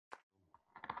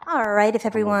All right, if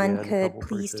everyone could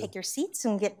please take your seats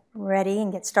and get ready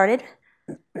and get started.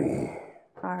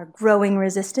 Our growing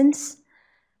resistance.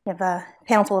 We have a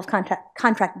panel full of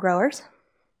contract growers.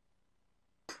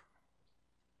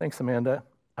 Thanks, Amanda.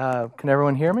 Can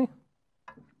everyone hear me?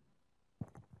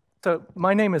 So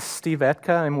my name is Steve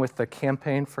Etka. I'm with the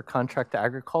Campaign for Contract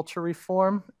Agriculture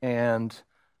Reform, and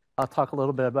I'll talk a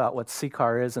little bit about what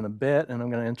CCAR is in a bit, and I'm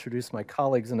going to introduce my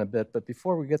colleagues in a bit. But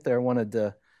before we get there, I wanted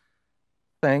to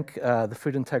thank the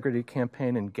Food Integrity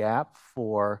Campaign and GAP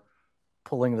for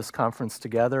pulling this conference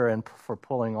together and for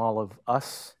pulling all of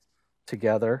us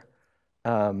together.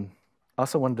 I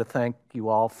also wanted to thank you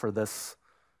all for this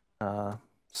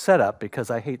setup,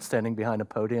 because I hate standing behind a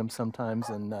podium sometimes,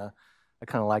 and I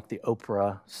kind of like the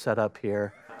Oprah setup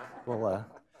here. We'll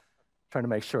try to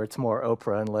make sure it's more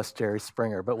Oprah and less Jerry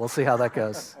Springer, but we'll see how that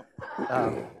goes.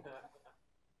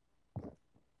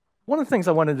 One of the things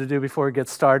I wanted to do before we get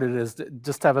started is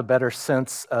just have a better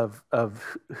sense of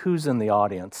who's in the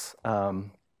audience.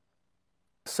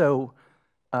 So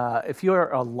if you're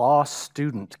a law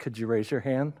student, could you raise your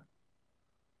hand?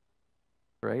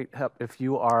 Great. If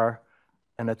you are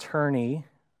an attorney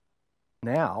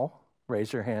now,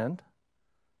 raise your hand.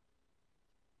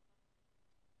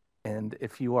 And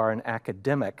if you are an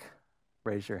academic,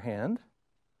 raise your hand.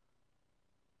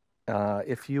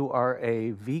 If you are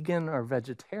a vegan or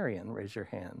vegetarian, raise your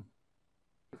hand.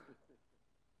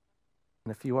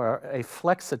 And if you are a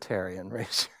flexitarian,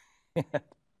 raise your hand.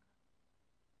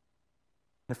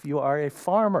 If you are a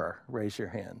farmer, raise your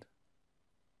hand.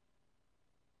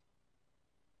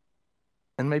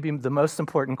 And maybe the most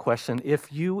important question,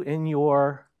 if you in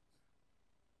your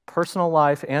personal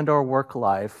life and or work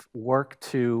life work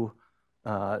to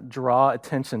draw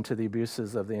attention to the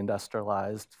abuses of the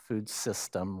industrialized food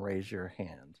system, raise your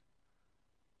hand.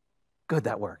 Good,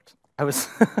 that worked. I was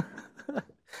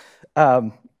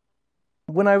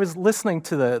when I was listening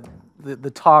to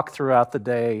the talk throughout the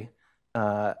day,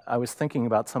 I was thinking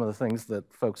about some of the things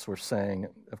that folks were saying,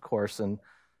 of course, and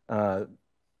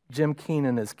Jim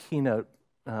Keenan, his keynote,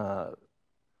 the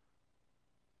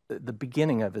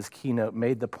beginning of his keynote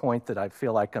made the point that I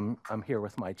feel like I'm here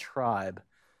with my tribe.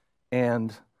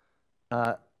 And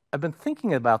I've been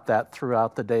thinking about that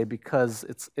throughout the day, because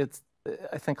it's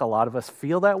I think a lot of us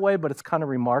feel that way, but it's kind of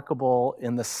remarkable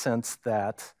in the sense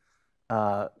that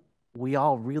we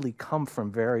all really come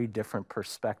from very different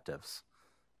perspectives.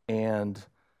 And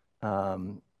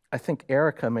I think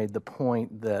Etka made the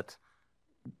point that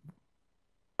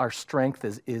our strength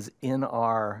is in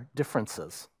our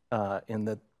differences, in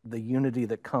the unity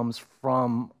that comes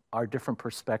from our different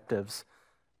perspectives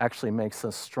actually makes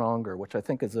us stronger, which I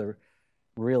think is a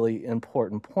really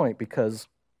important point, because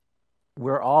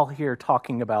we're all here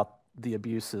talking about the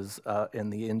abuses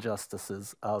and the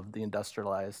injustices of the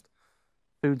industrialized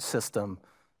food system,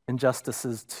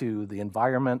 injustices to the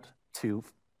environment, to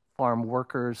farm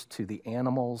workers, to the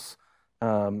animals,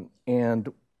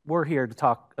 and we're here to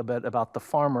talk a bit about the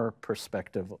farmer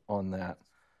perspective on that.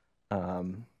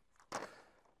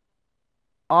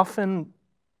 Often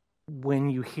when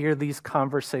you hear these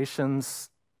conversations,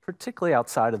 particularly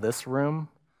outside of this room,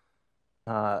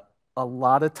 a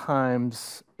lot of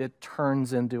times it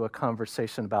turns into a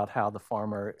conversation about how the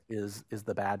farmer is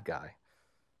the bad guy.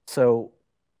 So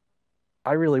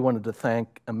I really wanted to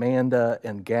thank Amanda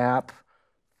and GAP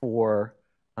for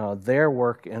their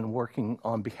work and working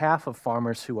on behalf of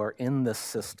farmers who are in this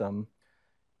system,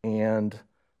 and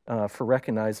for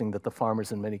recognizing that the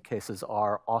farmers in many cases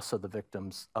are also the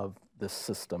victims of this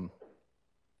system.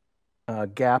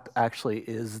 GAP actually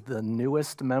is the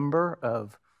newest member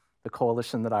of the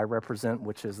coalition that I represent,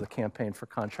 which is the Campaign for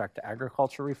Contract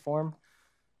Agriculture Reform.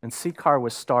 And CCAR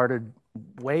was started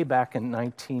way back in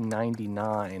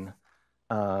 1999.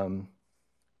 And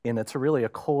it's really a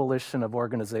coalition of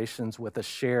organizations with a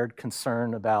shared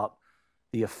concern about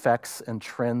the effects and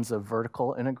trends of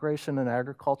vertical integration in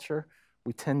agriculture.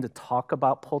 We tend to talk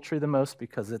about poultry the most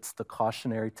because it's the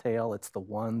cautionary tale. It's the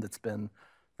one that's been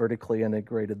vertically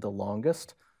integrated the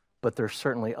longest, but there's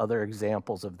certainly other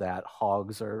examples of that.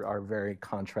 Hogs are very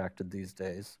contracted these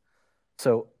days.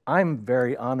 So I'm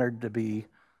very honored to be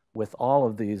with all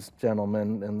of these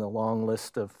gentlemen in the long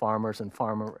list of farmers and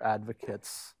farmer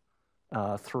advocates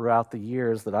throughout the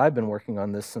years that I've been working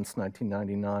on this since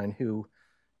 1999, who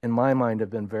in my mind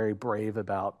have been very brave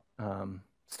about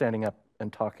standing up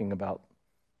and talking about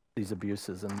these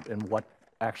abuses and what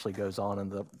actually goes on in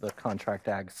the contract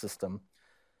ag system.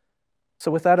 So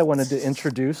with that, I wanted to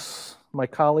introduce my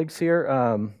colleagues here.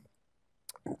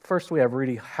 First, we have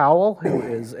Rudy Howell, who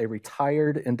is a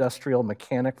retired industrial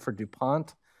mechanic for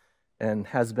DuPont and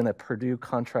has been a Perdue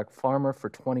contract farmer for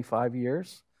 25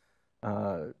 years.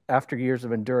 After years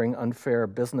of enduring unfair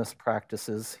business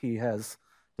practices, he has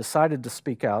decided to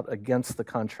speak out against the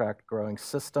contract growing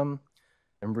system,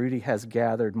 and Rudy has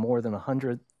gathered more than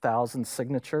 100,000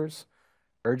 signatures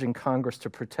urging Congress to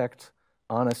protect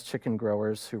honest chicken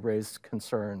growers who raised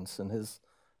concerns. And he's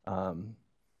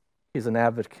an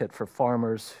advocate for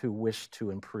farmers who wish to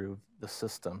improve the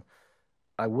system.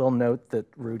 I will note that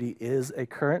Rudy is a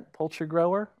current poultry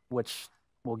grower, which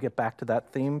we'll get back to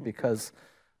that theme because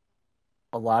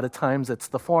a lot of times it's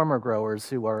the former growers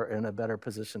who are in a better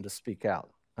position to speak out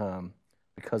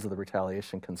because of the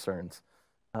retaliation concerns.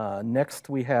 Next,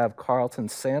 we have Carlton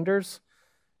Sanders,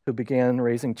 who began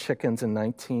raising chickens in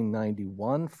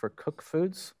 1991 for Cook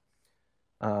Foods.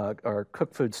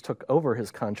 Cook Foods took over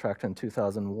his contract in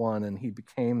 2001, and he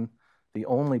became the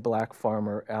only black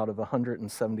farmer out of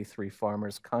 173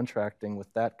 farmers contracting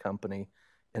with that company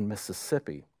in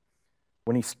Mississippi.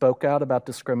 When he spoke out about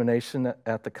discrimination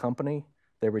at the company,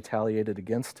 they retaliated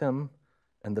against him,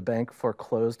 and the bank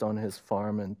foreclosed on his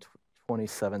farm in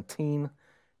 2017,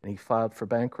 and he filed for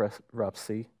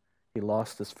bankruptcy. He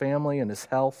lost his family and his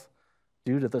health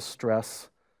due to the stress,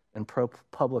 and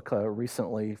ProPublica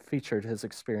recently featured his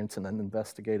experience in an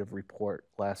investigative report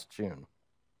last June.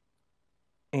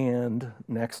 And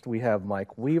next we have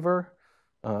Mike Weaver,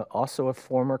 also a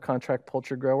former contract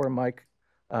poultry grower. Mike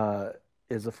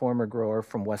is a former grower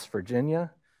from West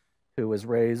Virginia who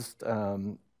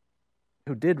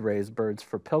did raise birds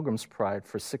for Pilgrim's Pride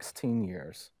for 16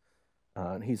 years.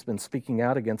 He's been speaking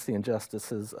out against the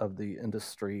injustices of the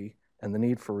industry and the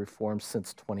need for reform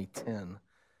since 2010.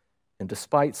 And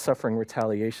despite suffering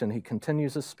retaliation, he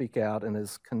continues to speak out and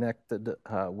is connected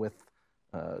with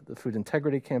the Food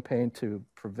Integrity Campaign to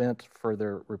prevent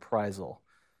further reprisal.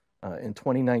 In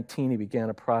 2019, he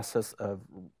began a process of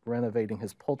renovating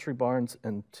his poultry barns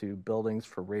into buildings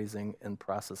for raising and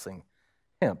processing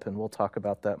hemp, and we'll talk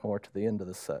about that more at the end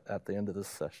of this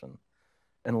session.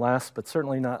 And last but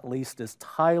certainly not least is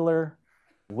Tyler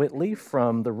Whitley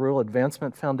from the Rural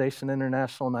Advancement Foundation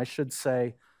International. And I should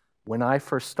say, when I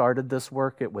first started this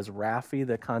work, it was Rafi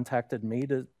that contacted me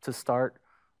to start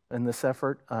in this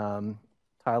effort.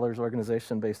 Tyler's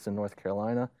organization based in North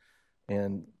Carolina.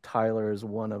 And Tyler is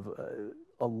one of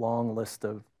a long list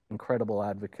of incredible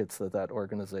advocates that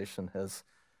organization has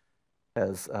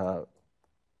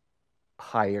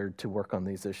hired to work on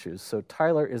these issues. So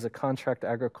Tyler is a contract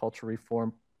agriculture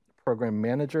reform program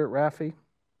manager at Rafi,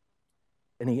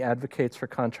 and he advocates for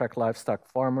contract livestock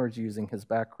farmers using his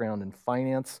background in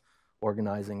finance,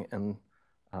 organizing, and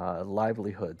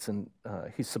livelihoods. And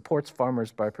he supports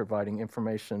farmers by providing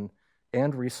information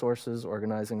and resources,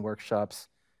 organizing workshops,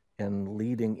 and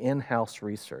leading in-house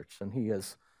research. And he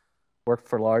has worked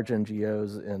for large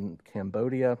NGOs in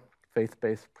Cambodia,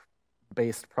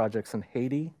 faith-based projects in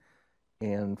Haiti,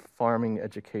 and farming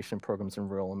education programs in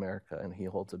rural America. And he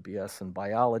holds a BS in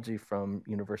biology from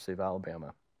University of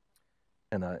Alabama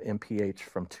and an MPH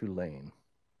from Tulane.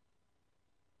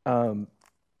 I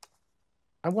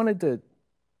wanted to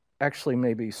actually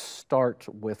maybe start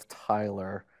with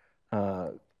Tyler.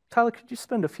 Tyler, could you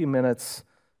spend a few minutes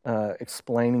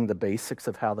explaining the basics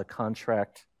of how the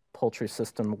contract poultry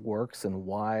system works and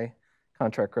why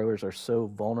contract growers are so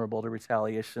vulnerable to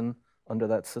retaliation under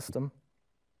that system?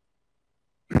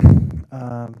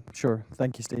 Sure.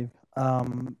 Thank you, Steve.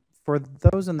 For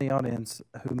those in the audience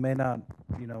who may not,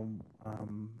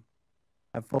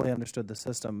 have fully understood the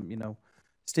system,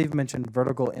 Steve mentioned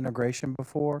vertical integration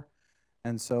before,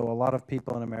 and so a lot of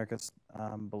people in America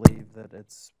believe that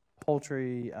it's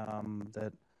poultry,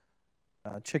 that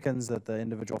chickens that the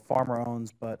individual farmer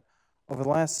owns, but over the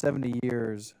last 70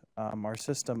 years, our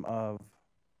system of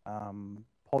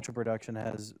poultry production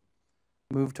has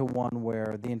moved to one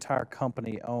where the entire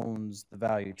company owns the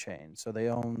value chain. So they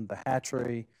own the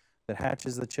hatchery that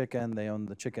hatches the chicken, they own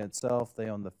the chicken itself, they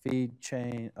own the feed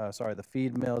chain, the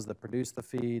feed mills that produce the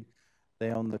feed,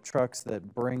 they own the trucks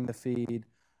that bring the feed.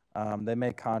 They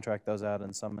may contract those out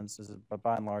in some instances, but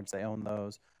by and large, they own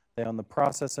those. They own the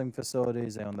processing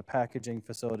facilities, they own the packaging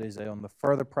facilities, they own the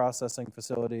further processing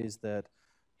facilities that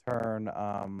turn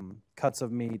cuts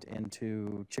of meat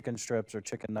into chicken strips or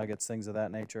chicken nuggets, things of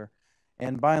that nature.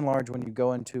 And by and large, when you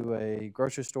go into a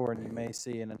grocery store and you may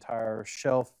see an entire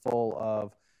shelf full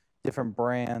of different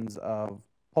brands of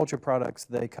poultry products,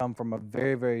 they come from a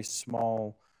very, very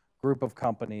small group of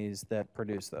companies that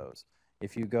produce those.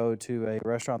 If you go to a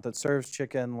restaurant that serves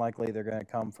chicken, likely they're going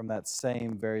to come from that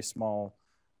same very small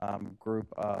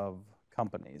group of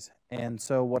companies. And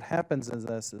so what happens is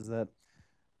that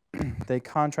they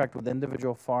contract with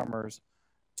individual farmers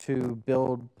to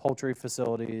build poultry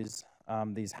facilities,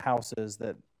 these houses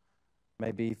that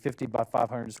maybe 50 by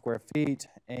 500 square feet,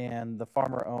 and the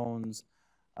farmer owns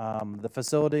the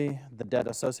facility, the debt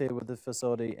associated with the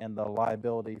facility, and the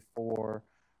liability for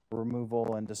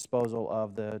removal and disposal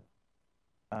of the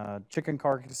chicken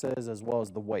carcasses as well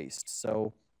as the waste.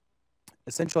 So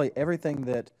essentially everything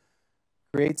that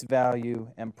creates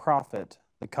value and profit,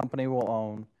 the company will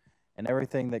own, and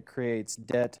everything that creates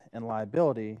debt and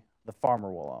liability, the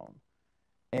farmer will own.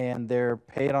 And they're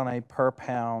paid on a per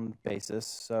pound basis.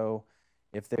 So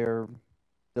if they're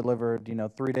delivered,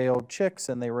 3-day-old chicks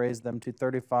and they raise them to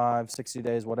 35, 60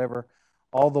 days, whatever,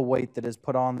 all the weight that is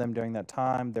put on them during that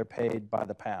time, they're paid by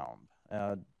the pound.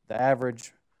 The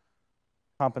average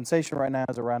compensation right now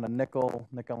is around a nickel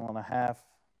and a half,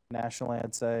 nationally,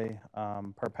 I'd say,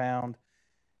 per pound.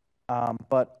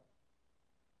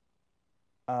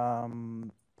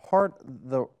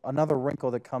 Another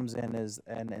wrinkle that comes in is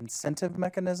an incentive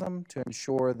mechanism to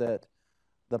ensure that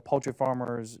the poultry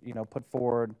farmers, put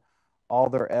forward all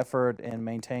their effort in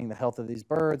maintaining the health of these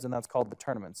birds, and that's called the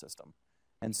tournament system.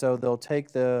 And so they'll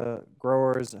take the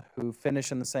growers who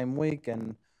finish in the same week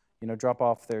and, drop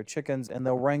off their chickens, and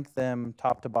they'll rank them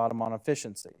top to bottom on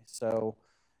efficiency. So,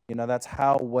 that's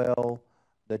how well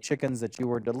the chickens that you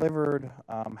were delivered,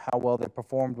 how well they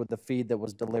performed with the feed that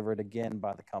was delivered again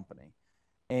by the company.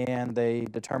 And they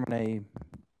determine a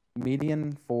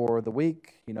median for the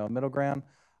week, a middle ground.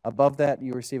 Above that,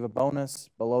 you receive a bonus.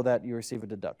 Below that, you receive a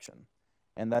deduction.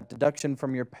 And that deduction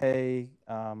from your pay,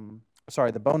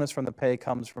 the bonus from the pay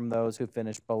comes from those who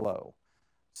finish below.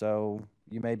 So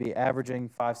you may be averaging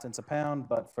 5 cents a pound,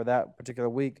 but for that particular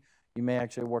week, you may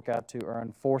actually work out to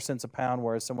earn 4 cents a pound,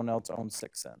 whereas someone else owns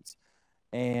 6 cents.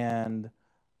 And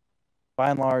by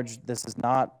and large, this is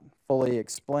not fully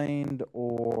explained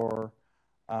or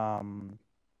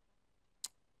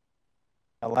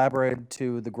elaborated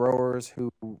to the growers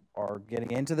who are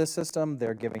getting into the system.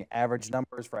 They're giving average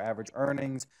numbers for average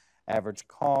earnings, average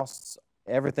costs,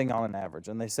 everything on an average.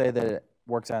 And they say that it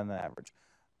works out in an average.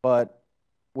 But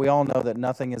we all know that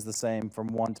nothing is the same from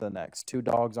one to the next. 2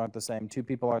 dogs aren't the same. 2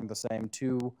 people aren't the same.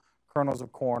 2 kernels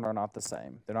of corn are not the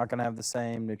same. They're not going to have the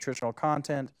same nutritional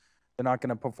content. They're not going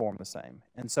to perform the same.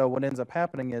 And so what ends up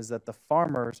happening is that the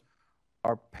farmers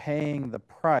are paying the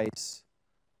price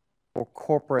for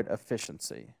corporate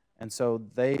efficiency. And so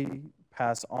they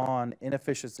pass on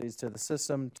inefficiencies to the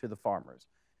system, to the farmers.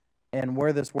 And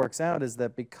where this works out is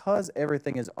that because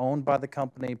everything is owned by the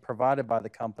company, provided by the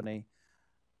company,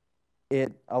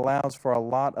 it allows for a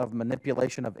lot of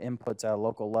manipulation of inputs at a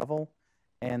local level.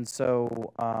 And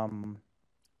so,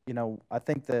 I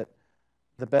think that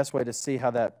the best way to see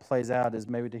how that plays out is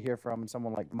maybe to hear from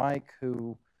someone like Mike,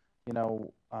 who,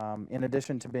 in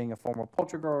addition to being a former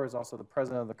poultry grower, is also the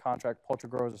president of the Contract Poultry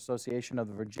Growers Association of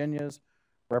the Virginias,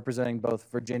 representing both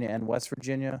Virginia and West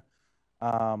Virginia.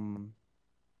 And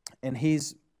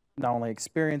he's not only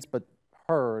experienced, but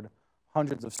heard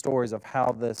hundreds of stories of how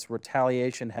this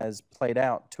retaliation has played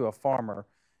out to a farmer.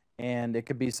 And it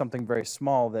could be something very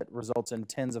small that results in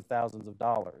tens of thousands of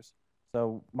dollars.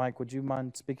 So, Mike, would you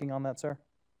mind speaking on that, sir?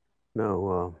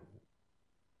 No.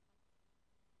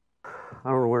 I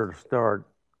don't know where to start,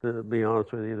 to be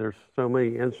honest with you. There's so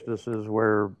many instances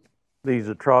where these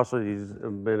atrocities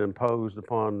have been imposed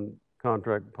upon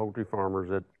contract poultry farmers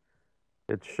that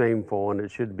it's shameful and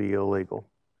it should be illegal.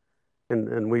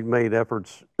 And we've made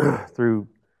efforts through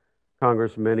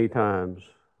Congress many times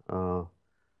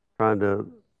trying to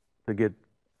get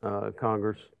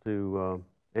Congress to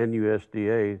and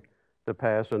USDA to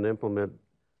pass and implement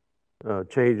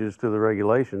changes to the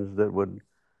regulations that would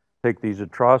take these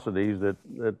atrocities that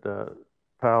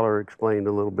Tyler explained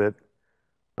a little bit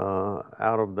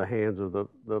out of the hands of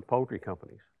the poultry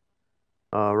companies.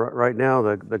 Right now,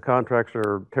 the contracts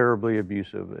are terribly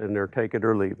abusive, and they're take it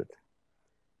or leave it.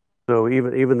 So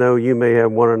even though you may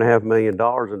have $1.5 million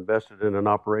invested in an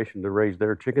operation to raise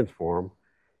their chickens for them,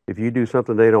 if you do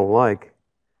something they don't like,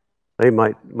 they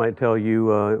might tell you,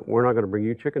 we're not going to bring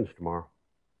you chickens tomorrow.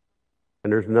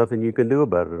 And there's nothing you can do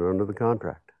about it under the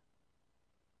contract.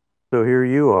 So here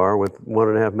you are with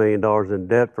 $1.5 million in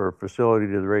debt for a facility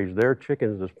to raise their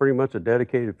chickens. That's pretty much a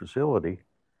dedicated facility.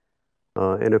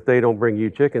 And if they don't bring you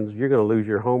chickens, you're going to lose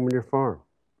your home and your farm.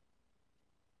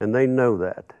 And they know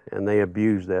that, and they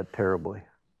abuse that terribly,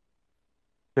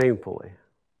 shamefully.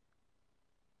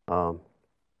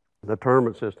 The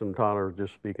tournament system Tyler was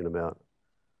just speaking about.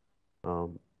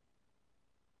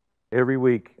 Every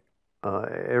week,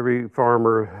 every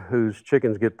farmer whose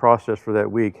chickens get processed for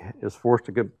that week is forced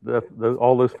to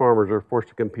all those farmers are forced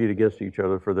to compete against each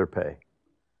other for their pay.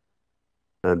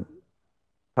 And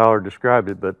Tyler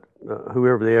described it, but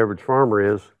whoever the average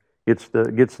farmer is gets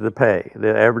the pay,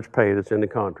 the average pay that's in the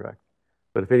contract.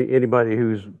 But if anybody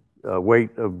whose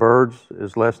weight of birds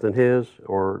is less than his,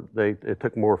 or it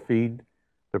took more feed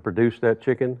to produce that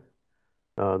chicken,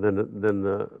 then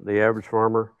the average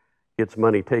farmer gets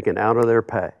money taken out of their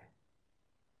pay.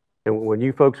 And when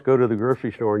you folks go to the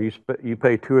grocery store and you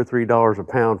pay $2 or $3 a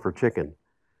pound for chicken,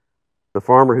 the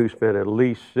farmer who spent at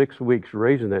least 6 weeks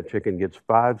raising that chicken gets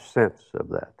 5 cents of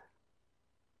that.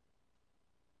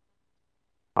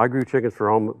 I grew chickens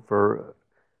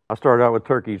I started out with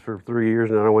turkeys for 3 years,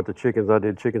 and then I went to chickens. I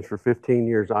did chickens for 15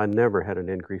 years. I never had an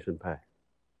increase in pay.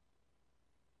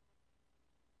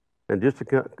 And just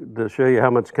to show you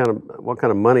what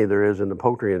kind of money there is in the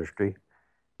poultry industry,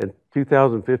 in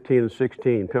 2015 and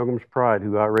 16, Pilgrim's Pride,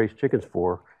 who I raised chickens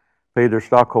for, paid their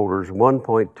stockholders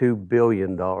 $1.2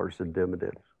 billion in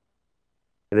dividends.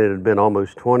 And it had been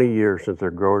almost 20 years since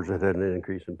their growers had had an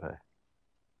increase in pay.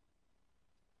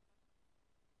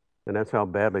 And that's how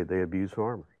badly they abuse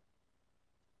farmers.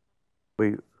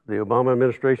 The Obama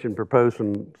administration proposed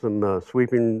some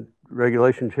sweeping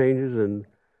regulation changes in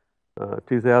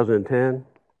 2010.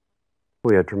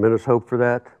 We had tremendous hope for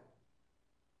that.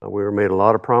 We were made a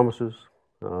lot of promises.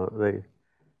 They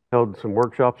held some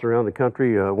workshops around the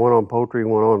country, one on poultry,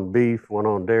 one on beef, one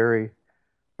on dairy,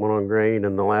 one on grain,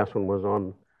 and the last one was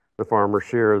on the farmer's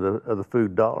share of the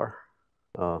food dollar.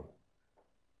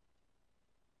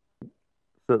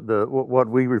 What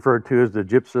we referred to as the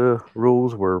GIPSA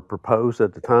rules were proposed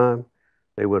at the time.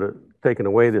 They would have taken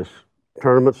away this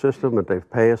tournament system that they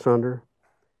pay us under.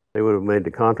 They would have made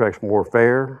the contracts more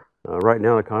fair. Right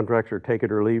now, the contracts are take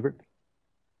it or leave it.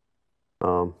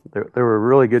 There were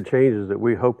really good changes that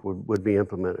we hoped would be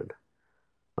implemented.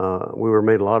 We were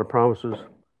made a lot of promises.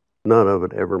 None of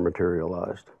it ever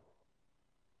materialized.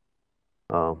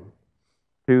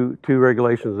 Two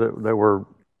regulations that were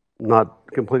not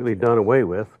completely done away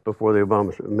with before the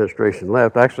Obama administration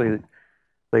left. Actually,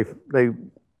 they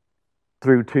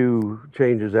threw 2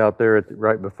 changes out there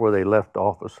right before they left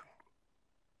office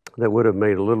that would have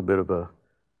made a little bit of a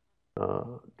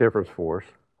difference for us.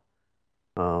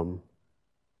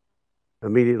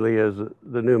 Immediately as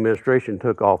the new administration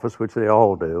took office, which they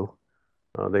all do,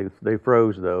 they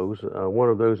froze those. One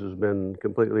of those has been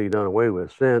completely done away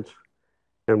with since,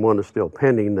 and one is still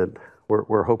pending that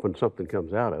we're hoping something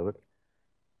comes out of it.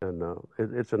 And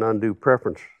it's an undue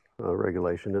preference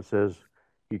regulation that says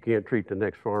you can't treat the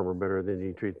next farmer better than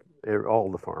you treat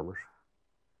all the farmers.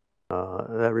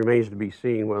 That remains to be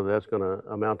seen whether that's going to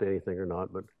amount to anything or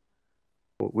not, but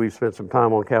we've spent some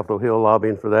time on Capitol Hill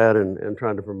lobbying for that and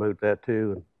trying to promote that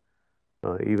too,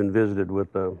 and even visited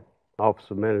with the Office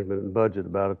of Management and Budget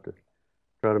about it to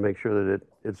try to make sure that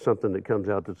it's something that comes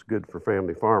out that's good for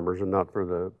family farmers and not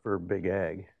for big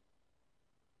ag.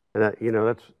 And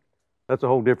that's a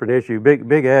whole different issue.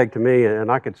 Big ag to me,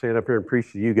 and I could stand up here and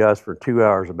preach to you guys for 2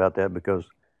 hours about that, because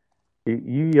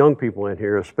you young people in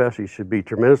here especially should be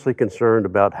tremendously concerned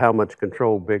about how much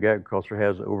control big agriculture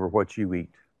has over what you eat.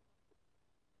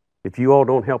 If you all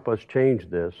don't help us change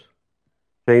the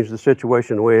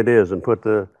situation the way it is, and put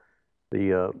the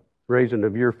raising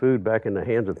of your food back in the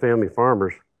hands of family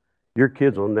farmers, your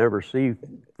kids will never see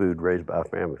food raised by a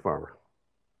family farmer.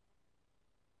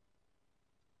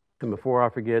 And before I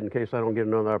forget, in case I don't get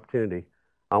another opportunity,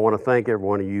 I want to thank every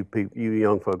one of you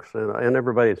young folks and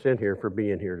everybody that's in here for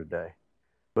being here today.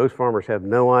 Most farmers have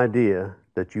no idea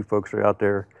that you folks are out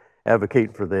there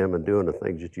advocating for them and doing the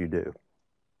things that you do.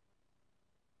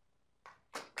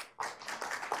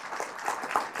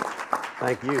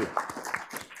 Thank you.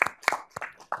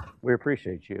 We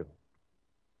appreciate you.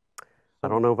 I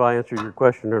don't know if I answered your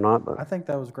question or not, but I think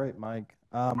that was great, Mike.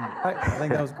 I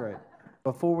think that was great.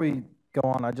 Before we go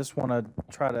on, I just want to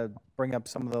try to bring up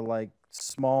some of the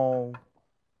small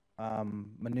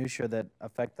minutia that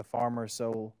affect the farmer.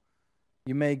 So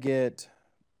you may get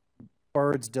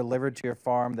birds delivered to your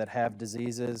farm that have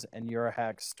diseases, and you're a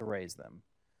hacks to raise them.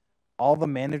 All the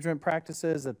management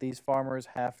practices that these farmers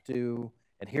have to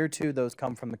adhere to, those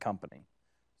come from the company.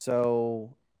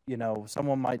 So,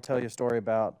 someone might tell you a story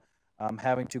about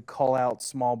having to cull out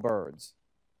small birds,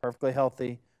 perfectly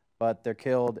healthy, but they're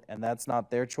killed, and that's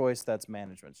not their choice, that's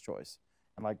management's choice.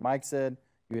 And like Mike said,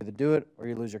 you either do it or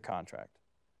you lose your contract.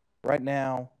 Right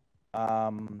now, I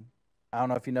don't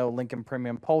know if you know Lincoln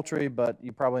Premium Poultry, but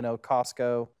you probably know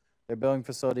Costco. They're building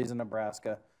facilities in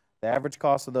Nebraska. The average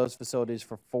cost of those facilities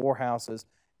for 4 houses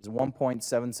is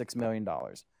 $1.76 million.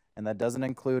 And that doesn't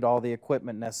include all the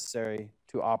equipment necessary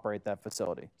to operate that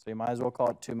facility. So you might as well call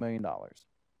it $2 million.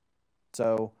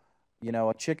 So,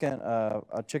 a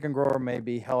chicken grower may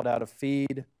be held out of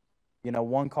feed.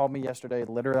 One called me yesterday,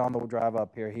 literally on the drive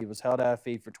up here. He was held out of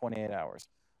feed for 28 hours.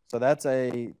 So that's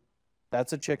a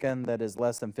That's a chicken that is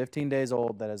less than 15 days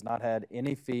old that has not had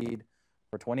any feed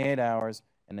for 28 hours.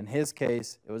 And in his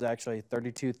case, it was actually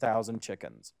 32,000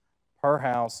 chickens per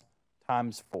house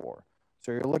times 4.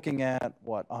 So you're looking at,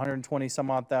 what, 120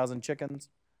 some odd thousand chickens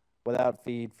without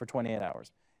feed for 28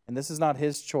 hours. And this is not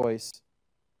his choice.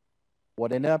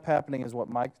 What ended up happening is what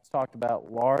Mike talked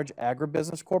about. Large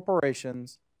agribusiness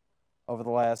corporations over the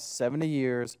last 70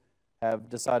 years have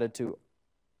decided to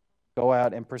go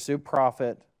out and pursue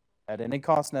profit at any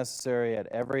cost necessary at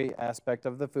every aspect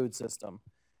of the food system.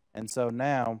 And so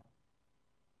now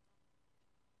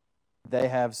they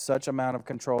have such amount of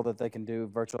control that they can do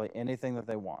virtually anything that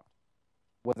they want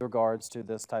with regards to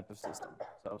this type of system.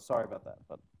 So sorry about that,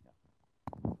 but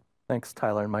yeah. Thanks,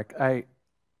 Tyler and Mike.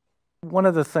 One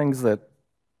of the things that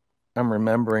I'm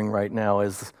remembering right now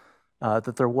is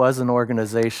that there was an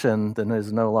organization that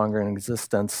is no longer in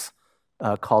existence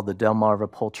called the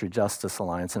Delmarva Poultry Justice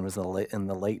Alliance, and it was in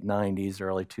the late 90s,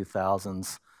 early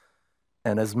 2000s.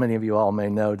 And as many of you all may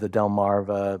know, the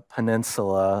Delmarva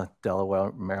Peninsula,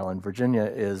 Delaware, Maryland, Virginia,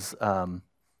 is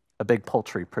a big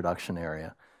poultry production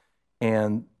area.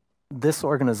 And this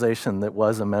organization that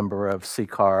was a member of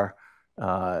CCAR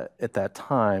at that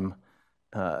time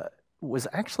was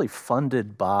actually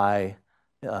funded by,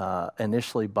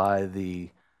 initially by the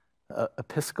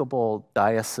Episcopal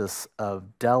Diocese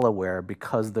of Delaware,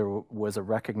 because there was a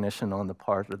recognition on the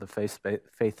part of the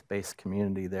faith-based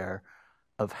community there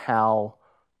of how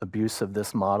abusive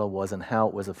this model was and how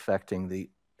it was affecting the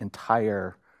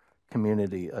entire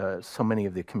community, so many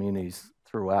of the communities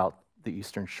throughout the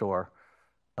eastern shore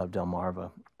of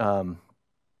Delmarva.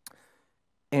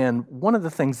 And one of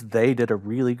the things they did a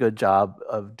really good job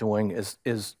of doing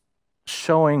is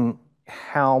showing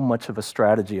how much of a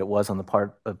strategy it was on the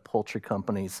part of poultry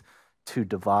companies to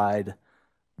divide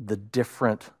the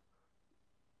different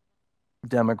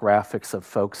demographics of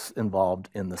folks involved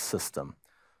in the system.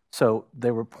 So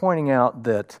they were pointing out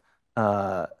that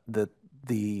that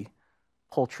the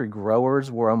poultry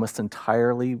growers were almost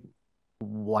entirely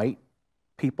white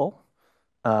people,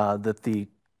 that the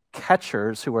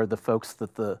catchers, who are the folks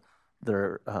that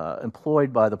they're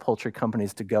employed by the poultry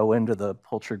companies to go into the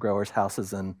poultry growers'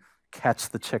 houses and catch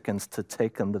the chickens to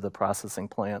take them to the processing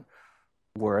plant,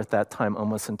 were at that time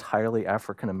almost entirely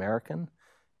African American,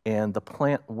 and the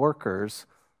plant workers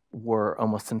were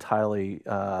almost entirely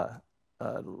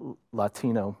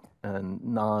Latino and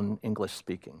non-English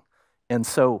speaking. And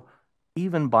so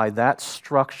even by that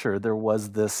structure, there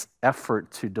was this effort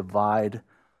to divide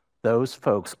those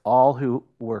folks, all who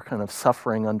were kind of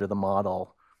suffering under the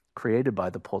model created by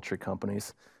the poultry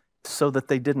companies, so that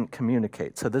they didn't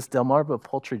communicate. So this Delmarva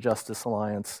Poultry Justice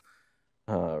Alliance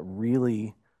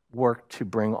really worked to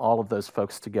bring all of those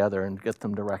folks together and get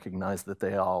them to recognize that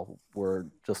they all were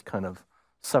just kind of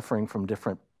suffering from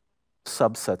different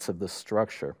subsets of this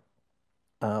structure.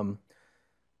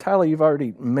 Tyler, you've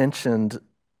already mentioned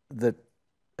that,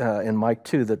 and Mike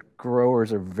too, that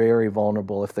growers are very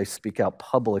vulnerable if they speak out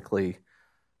publicly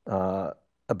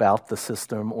about the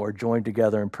system or join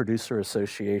together in producer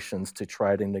associations to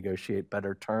try to negotiate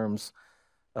better terms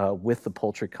with the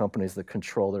poultry companies that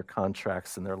control their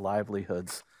contracts and their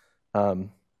livelihoods.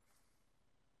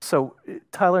 So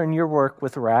Tyler, in your work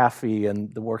with RAFI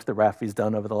and the work that RAFI's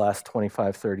done over the last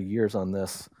 25, 30 years on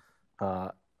this,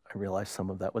 I realize some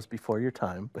of that was before your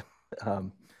time, but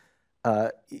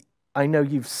I know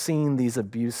you've seen these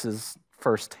abuses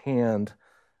firsthand,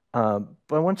 but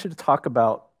I want you to talk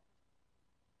about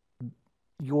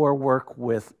your work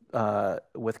with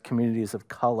communities of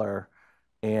color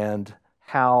and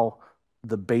how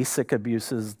the basic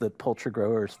abuses that poultry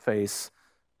growers face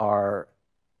are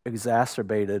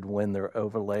exacerbated when they're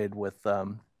overlaid with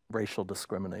racial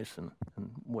discrimination, and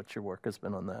what your work has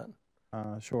been on that.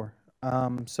 Sure.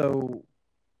 So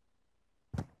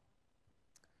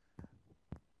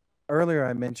earlier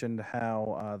I mentioned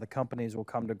how the companies will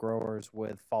come to growers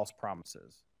with false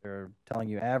promises. They're telling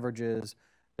you averages,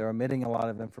 they're omitting a lot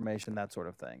of information, that sort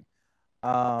of thing.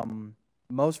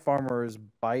 Most farmers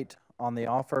bite on the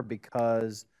offer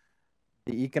because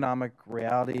the economic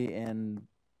reality in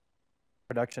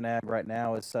production ag right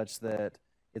now is such that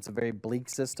it's a very bleak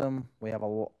system. We have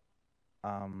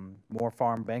more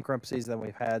farm bankruptcies than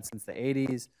we've had since the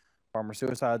 80s. Farmer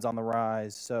suicide's on the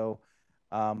rise. So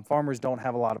farmers don't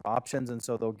have a lot of options, and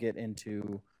so they'll get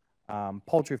into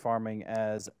poultry farming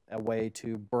as a way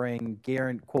to bring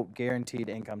quote guaranteed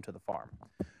income to the farm.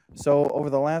 So over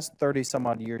the last 30 some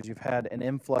odd years, you've had an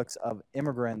influx of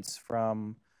immigrants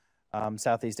from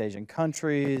Southeast Asian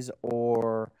countries,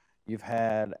 or you've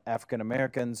had African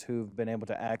Americans who've been able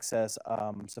to access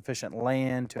sufficient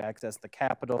land to access the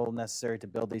capital necessary to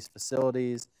build these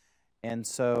facilities. And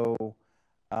so,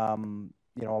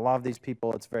 you know, a lot of these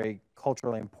people, it's very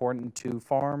culturally important to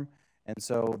farm, and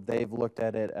so they've looked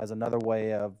at it as another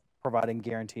way of providing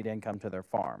guaranteed income to their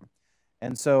farm.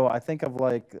 And so I think of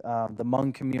like the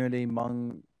Hmong community.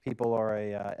 Hmong people are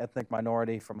a ethnic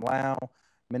minority from Laos.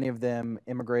 Many of them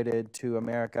immigrated to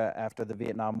America after the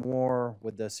Vietnam War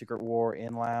with the secret war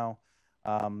in Laos.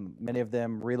 Many of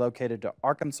them relocated to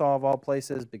Arkansas, of all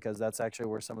places, because that's actually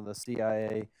where some of the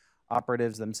CIA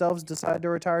operatives themselves decided to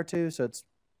retire to. So it's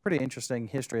pretty interesting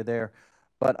history there.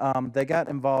 But they got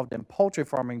involved in poultry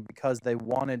farming because they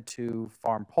wanted to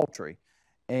farm poultry.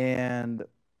 And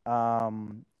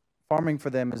farming for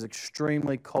them is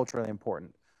extremely culturally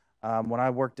important. When I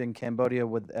worked in Cambodia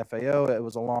with FAO, it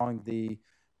was along the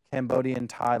Cambodian,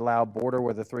 Thai, Lao border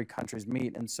where the three countries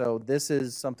meet. And so this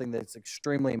is something that's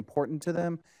extremely important to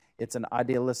them. It's an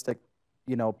idealistic,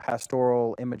 you know,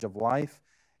 pastoral image of life.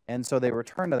 And so they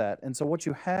return to that. And so what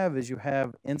you have is you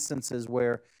have instances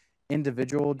where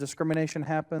individual discrimination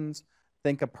happens.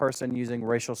 Think a person using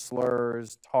racial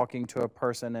slurs, talking to a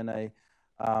person in a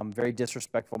very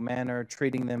disrespectful manner,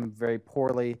 treating them very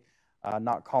poorly,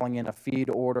 not calling in a feed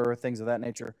order, things of that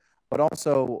nature. But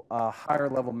also higher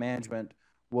level management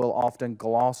will often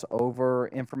gloss over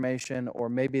information, or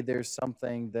maybe there's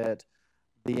something that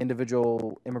the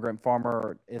individual immigrant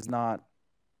farmer is not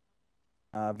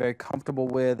very comfortable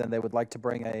with, and they would like to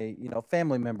bring a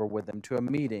family member with them to a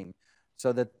meeting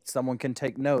so that someone can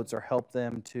take notes or help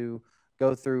them to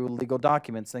go through legal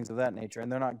documents, things of that nature,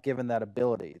 and they're not given that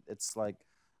ability. It's like,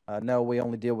 no, we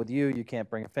only deal with you. You can't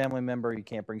bring a family member. You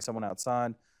can't bring someone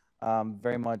outside.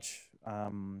 Very much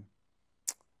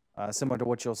similar to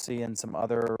what you'll see in some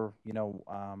other,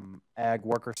 ag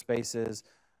worker spaces.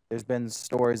 There's been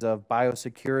stories of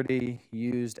biosecurity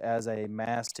used as a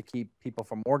mask to keep people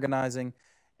from organizing.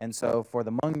 And so for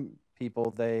the Hmong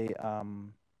people,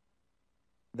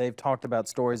 they've talked about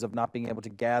stories of not being able to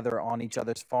gather on each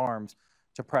other's farms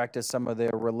to practice some of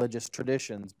their religious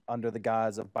traditions under the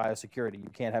guise of biosecurity. You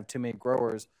can't have too many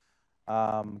growers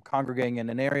congregating in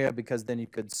an area because then you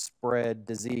could spread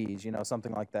disease,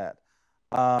 something like that.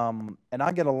 And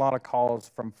I get a lot of calls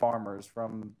from farmers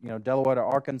from, Delaware to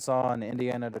Arkansas and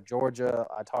Indiana to Georgia.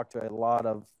 I talk to a lot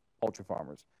of poultry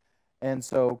farmers. And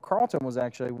so Carlton was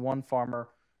actually one farmer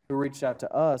who reached out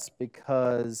to us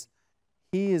because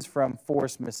he is from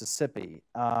Forest, Mississippi,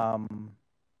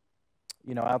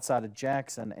 outside of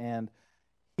Jackson. And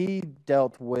he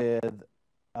dealt with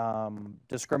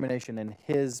discrimination in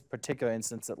his particular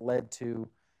instance that led to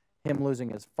him losing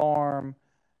his farm.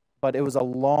 But it was a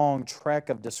long trek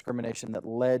of discrimination that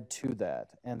led to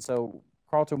that. And so,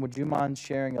 Carlton, would you mind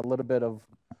sharing a little bit of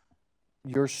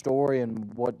your story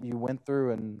and what you went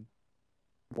through and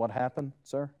what happened,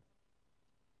 sir?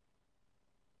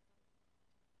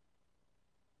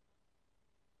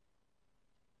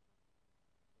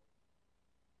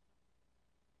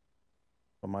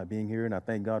 For my being here, and I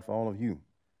thank God for all of you.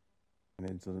 And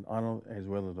it's an honor as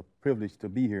well as a privilege to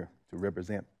be here to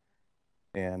represent.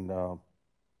 And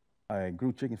I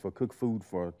grew chickens for cooked food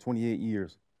for 28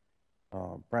 years.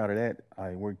 Prior to that,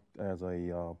 I worked as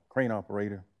a crane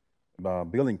operator,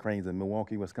 building cranes in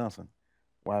Milwaukee, Wisconsin,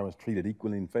 where I was treated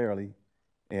equally and fairly.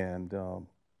 And no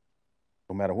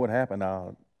matter what happened,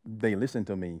 they listened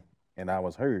to me, and I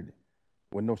was heard.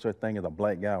 There was no such thing as a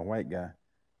black guy or white guy.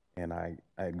 And I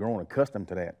had grown accustomed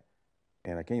to that.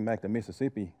 And I came back to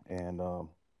Mississippi, and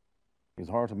it was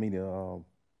hard for me to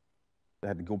I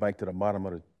had to go back to the bottom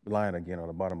of the line again, or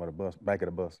the bottom of the bus, back of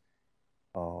the bus.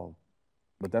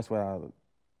 But that's why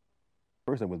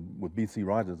first I was with BC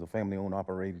Rogers, a family-owned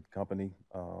operated company,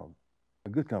 a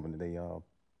good company.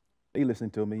 They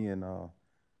listened to me and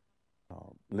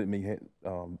let me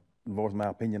voice my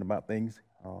opinion about things,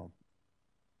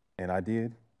 and I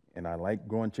did. And I liked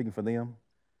growing chicken for them.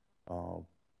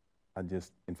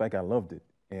 In fact, I loved it.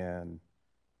 And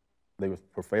they was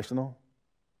professional,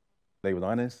 they was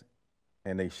honest,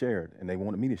 and they shared, and they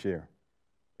wanted me to share.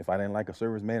 If I didn't like a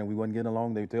serviceman and we wasn't getting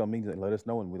along, they would tell me, let us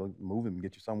know, and we'll move him and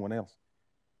get you someone else.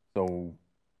 So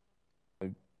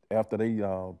after they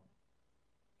got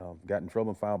in trouble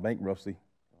and filed bankruptcy,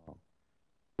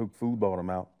 Cook Food bought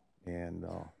them out, and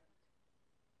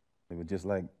it was just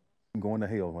like going to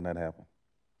hell when that happened.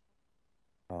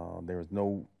 There was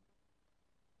no,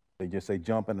 they just say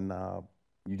jumping, and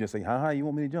you just say, how high you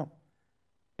want me to jump?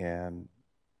 And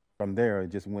from there, it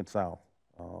just went south.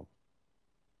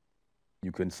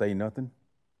 You couldn't say nothing.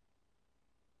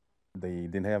 They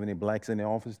didn't have any blacks in the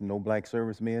office, no black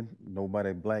servicemen,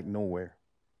 nobody black nowhere.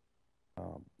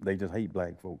 They just hate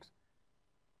black folks.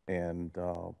 And,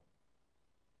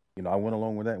 I went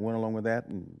along with that,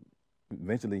 and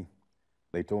eventually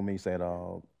they told me, said,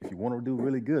 if you want to do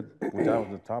really good, which I was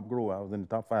the top grower, I was in the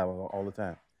top 5 all the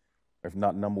time, if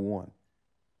not number 1.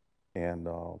 And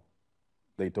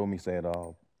they told me, said,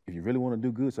 if you really want to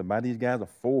do good, so buy these guys a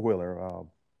 4-wheeler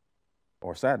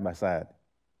or side-by-side.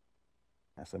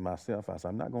 I said myself, I said,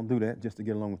 I'm not going to do that just to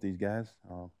get along with these guys.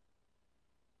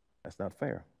 That's not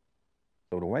fair.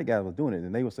 So the white guys was doing it,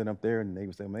 and they would sit up there, and they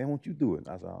would say, man, won't you do it?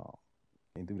 I said, oh,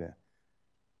 can't do that.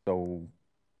 So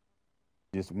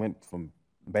just went from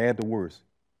bad to worse.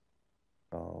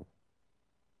 Like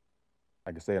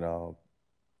I said,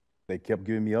 they kept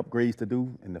giving me upgrades to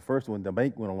do, and the first one, the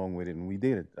bank went along with it, and we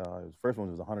did it. The first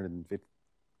one was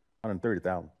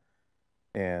 $130,000,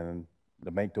 and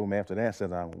the bank told me after that,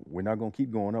 said, we're not going to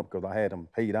keep going up, because I had them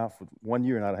paid out for 1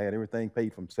 year, and I had everything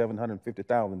paid from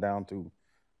 $750,000 down to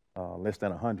less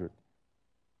than 100.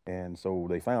 And so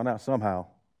they found out somehow,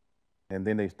 and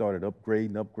then they started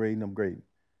upgrading.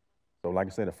 So like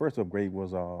I said, the first upgrade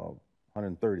was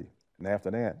 130, and after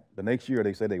that, the next year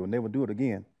they said they would never do it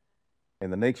again.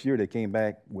 And the next year they came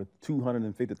back with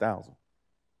 250,000.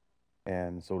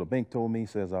 And so the bank told me,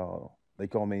 says, they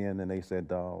called me in and they said,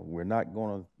 we're not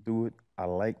going to do it. I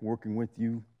like working with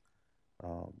you.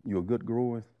 You're a good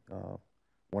grower,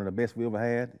 one of the best we ever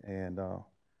had. And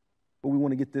but we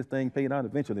want to get this thing paid out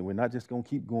eventually. We're not just going to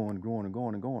keep growing.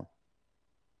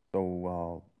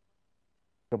 So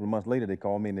a couple of months later, they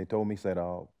called me and they told me, said,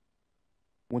 I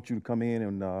want you to come in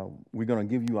and we're going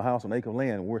to give you a house on an acre of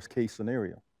land, worst case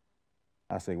scenario.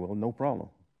 I said, well, no problem.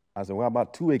 I said, well, how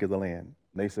about 2 acres of land?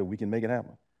 They said, we can make it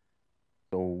happen.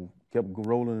 So kept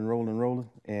rolling,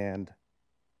 and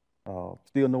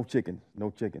still no chickens.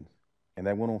 And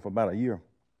that went on for about a year.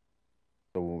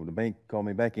 So the bank called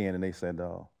me back in and they said,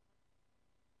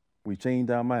 we changed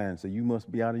our mind, so you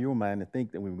must be out of your mind to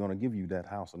think that we were going to give you that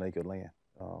house on an acre of land.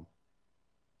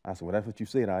 I said, well, that's what you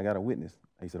said. I got a witness.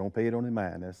 He said, don't pay it on his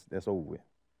mind. That's over with.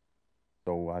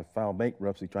 So I filed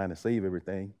bankruptcy trying to save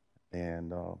everything.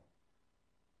 And on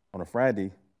a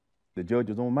Friday, the judge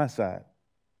was on my side.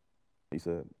 He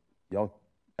said, y'all,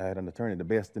 I had an attorney, the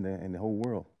best in the whole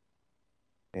world.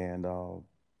 And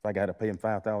I got to pay him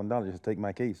 $5,000 just to take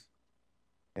my case.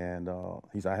 And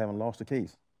he said, I haven't lost the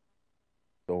case.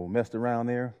 So messed around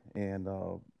there, and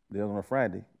there was on a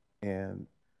Friday. And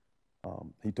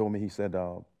he told me, he said,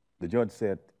 the judge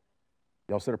said,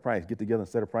 y'all set a price, get together and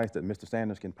set a price that Mr.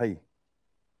 Sanders can pay.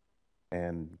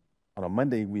 And on a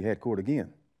Monday, we had court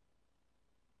again.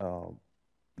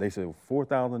 They said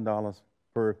 $4,000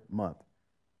 per month.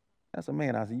 I said,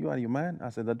 man, I said, you out of your mind? I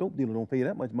said, the dope dealer don't pay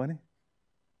that much money.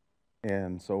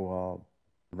 And so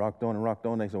rocked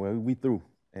on. They said, well, we through.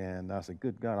 And I said,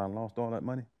 good God, I lost all that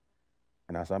money.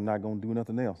 And I said, I'm not going to do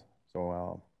nothing else.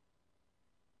 So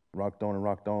rocked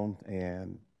on,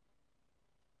 and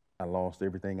I lost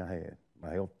everything I had.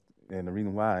 My health, and the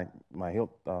reason why my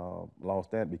health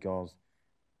lost that because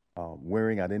I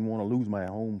didn't want to lose my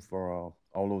home for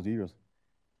all those years.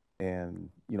 And,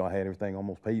 you know, I had everything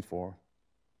almost paid for.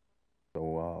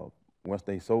 So once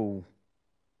they sold,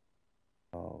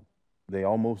 they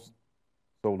almost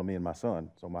sold to me and my son.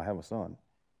 So I have a son.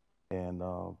 And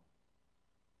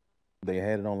they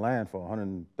had it online for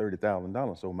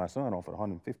 $130,000. So my son offered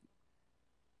 $150,000.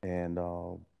 And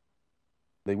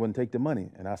they wouldn't take the money.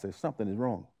 And I said, something is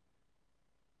wrong.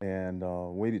 And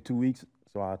waited 2 weeks.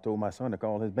 So I told my son to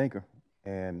call his banker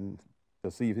and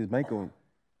to see if his banker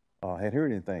had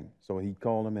heard anything. So he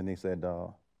called him and they said,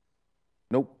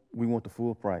 nope, we want the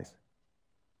full price.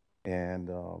 And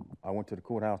I went to the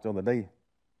courthouse the other day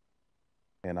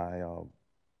and I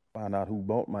found out who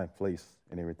bought my place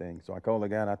and everything. So I called the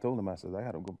guy and I told him, I said, I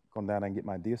got to go come down and get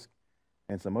my disc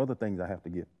and some other things I have to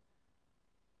get.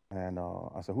 And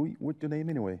I said, what's your name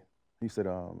anyway? He said,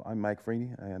 I'm Mike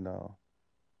Freeney. And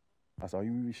I said, are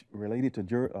you related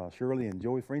to Shirley and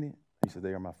Joey Freeney? He said,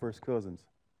 they are my first cousins.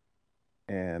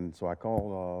 And so I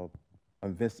called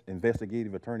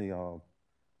investigative attorney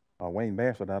Wayne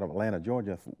Bashford out of Atlanta,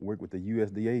 Georgia, worked with the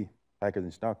USDA packers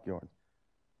and stockyards.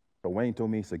 So Wayne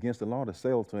told me it's against the law to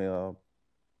sell to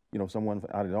someone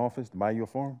out of the office to buy your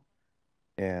farm.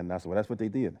 And I said, well, that's what they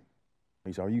did.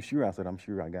 He said, are you sure? I said, I'm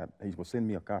sure. He will send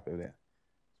me a copy of that.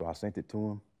 So I sent it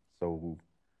to him. So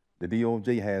the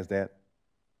DOJ has that.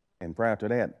 And prior to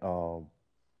that,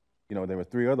 there were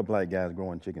 3 other black guys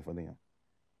growing chicken for them.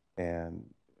 And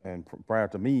prior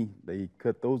to me, they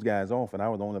cut those guys off, and I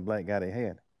was the only black guy they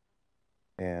had.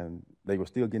 And they were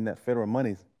still getting that federal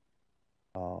money,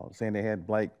 saying they had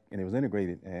black and it was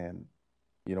integrated. And,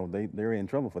 they're in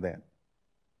trouble for that.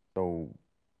 So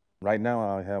right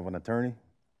now I have an attorney.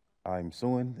 I'm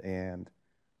suing, and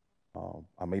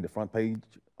I made the front page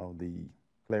of the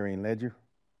Clarion Ledger.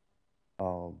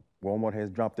 Walmart has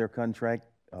dropped their contract.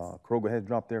 Kroger has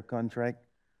dropped their contract.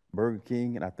 Burger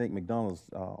King, and I think McDonald's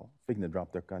fixing to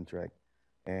drop their contract.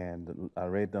 And I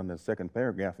read on the second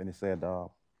paragraph, and it said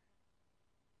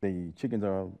the chickens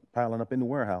are piling up in the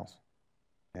warehouse.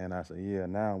 And I said, yeah,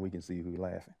 now we can see who's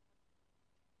laughing.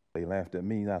 They laughed at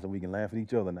me, and I said, we can laugh at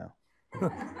each other now.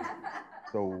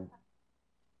 So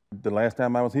the last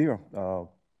time I was here,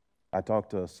 I talked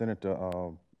to a senator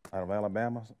out of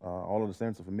Alabama, all of the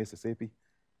senators from Mississippi,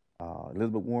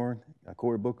 Elizabeth Warren,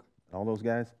 Cory Booker, all those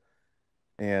guys.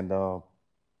 And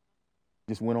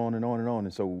just went on and on and on.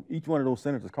 And so each one of those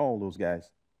senators called those guys,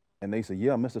 and they said,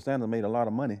 yeah, Mr. Sanders made a lot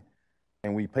of money,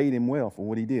 and we paid him well for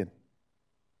what he did.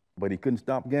 But he couldn't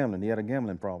stop gambling. He had a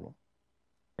gambling problem.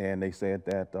 And they said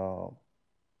that,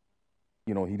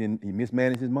 you know, he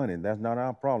mismanaged his money. That's not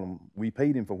our problem. We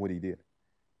paid him for what he did.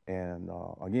 And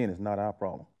again, it's not our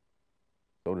problem.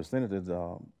 So the senators,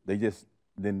 they just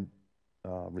didn't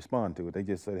respond to it. They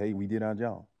just said, hey, we did our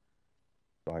job.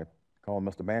 So I called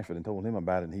Mr. Bashford and told him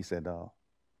about it, and he said,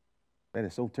 that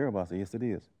is so terrible. I said, yes, it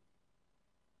is.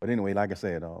 But anyway, like I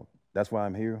said, that's why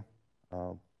I'm here.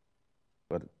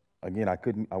 But again, I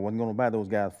wasn't going to buy those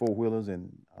guys four-wheelers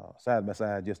and side by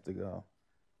side just to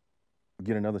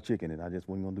get another chicken, and I just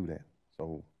wasn't going to do that.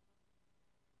 So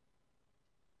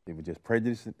it was just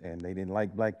prejudice, and they didn't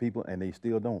like black people, and they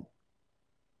still don't.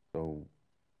 So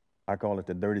I call it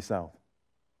the dirty South.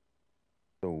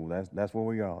 So that's where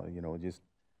we are. You know, just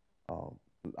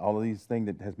all of these things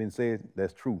that has been said,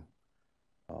 that's true.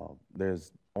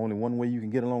 There's only one way you can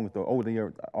get along with the, they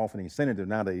are offering senators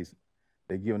nowadays.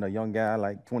 They're giving a young guy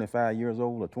like 25 years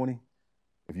old or 20.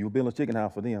 If you build a chicken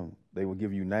house for them, they will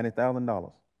give you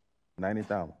 $90,000.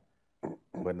 $90,000.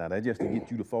 But now that's just to get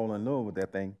you to fall in love with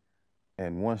that thing.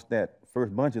 And once that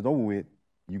first bunch is over with,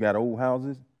 you got old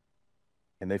houses,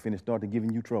 and they finna start to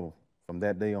giving you trouble from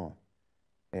that day on.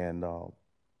 And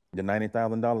the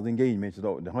 $90,000 engagement,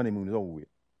 the honeymoon is over with.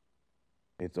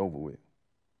 It's over with.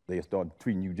 They start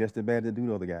treating you just as bad as they do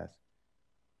the other guys.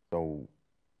 So,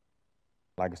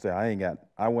 like I said,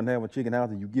 I wouldn't have a chicken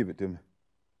house if you give it to me.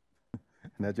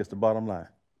 And that's just the bottom line.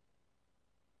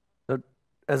 So,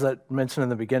 as I mentioned in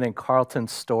the beginning,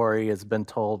 Carlton's story has been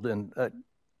told in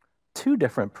 2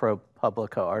 different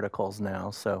ProPublica articles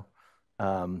now. So,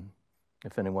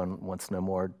 if anyone wants to know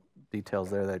more details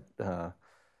there,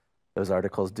 those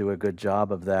articles do a good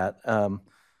job of that.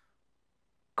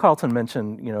 Carlton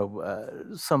mentioned, you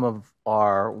know, some of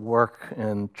our work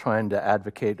in trying to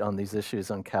advocate on these issues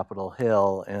on Capitol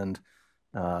Hill, and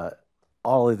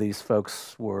all of these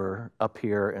folks were up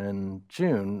here in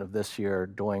June of this year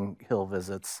doing Hill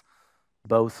visits,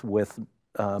 both with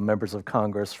members of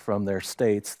Congress from their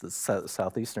states, the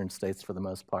southeastern states for the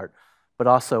most part, but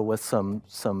also with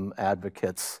some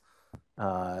advocates,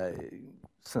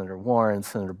 Senator Warren,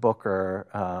 Senator Booker,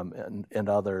 and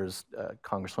others,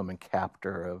 Congresswoman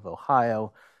Capter of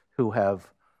Ohio, who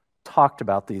have talked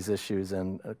about these issues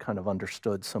and kind of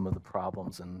understood some of the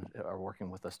problems and are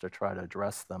working with us to try to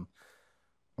address them.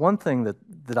 One thing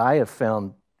that I have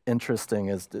found interesting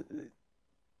is that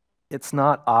it's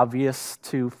not obvious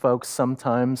to folks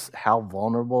sometimes how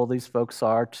vulnerable these folks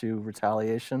are to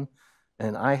retaliation.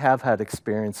 And I have had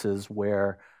experiences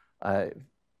where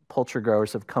poultry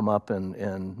growers have come up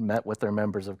and met with their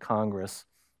members of Congress.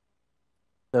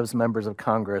 Those members of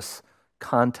Congress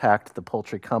contact the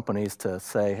poultry companies to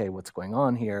say, hey, what's going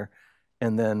on here?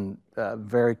 And then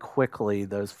very quickly,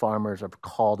 those farmers are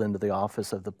called into the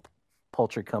office of the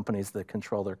poultry companies that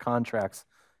control their contracts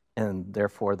and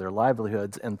therefore their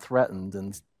livelihoods, and threatened.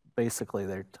 And basically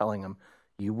they're telling them,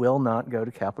 you will not go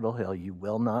to Capitol Hill, you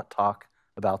will not talk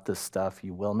about this stuff,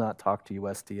 you will not talk to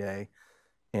USDA,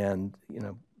 and you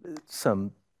know,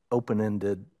 some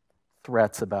open-ended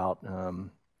threats about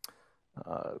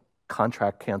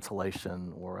contract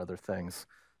cancellation or other things.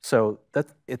 So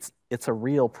it's a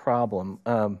real problem.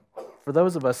 For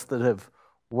those of us that have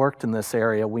worked in this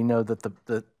area, we know that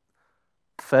the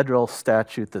federal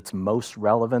statute that's most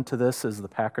relevant to this is the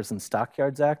Packers and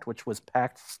Stockyards Act, which was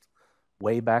passed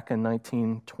way back in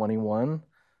 1921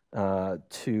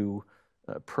 to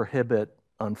prohibit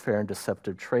unfair and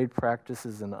deceptive trade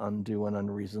practices and undue and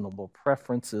unreasonable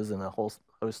preferences and a whole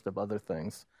host of other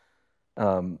things.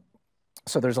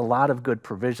 So there's a lot of good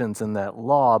provisions in that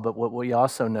law, but what we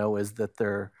also know is that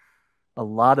a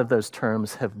lot of those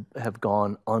terms have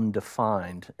gone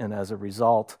undefined, and as a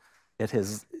result,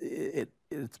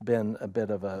 it's been a bit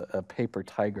of a paper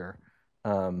tiger.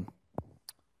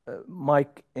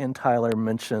 Mike and Tyler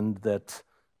mentioned that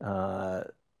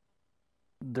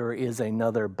there is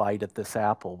another bite at this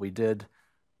apple. We did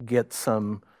get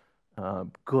some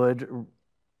good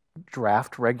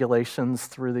draft regulations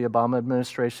through the Obama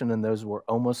administration, and those were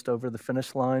almost over the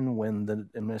finish line when the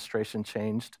administration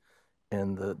changed,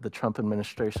 and the Trump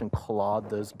administration clawed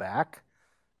those back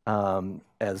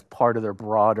as part of their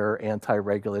broader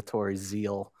anti-regulatory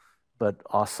zeal, but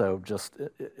also just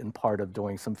in part of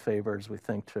doing some favors, we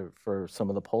think, for some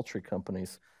of the poultry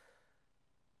companies.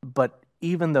 But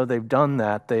even though they've done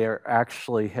that, they are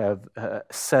actually have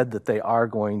said that they are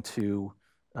going to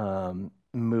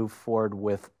move forward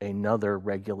with another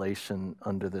regulation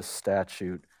under this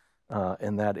statute,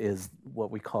 and that is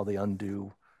what we call the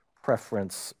undue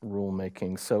preference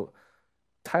rulemaking. So,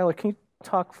 Tyler, can you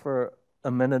talk for a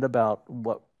minute about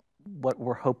what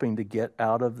we're hoping to get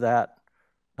out of that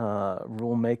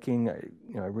rulemaking?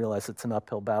 I realize it's an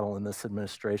uphill battle in this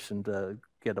administration to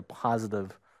get a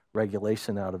positive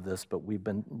regulation out of this, but we've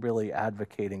been really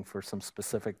advocating for some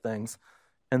specific things.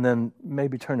 And then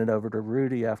maybe turn it over to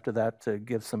Rudy after that to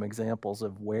give some examples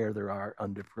of where there are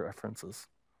undue preferences.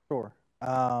 Sure.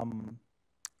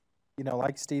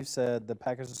 Like Steve said, the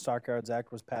Packers and Stockyards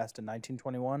Act was passed in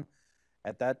 1921.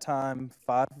 At that time,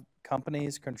 5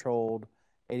 companies controlled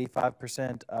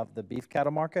 85% of the beef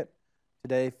cattle market.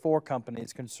 Today, 4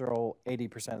 companies control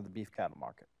 80% of the beef cattle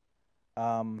market.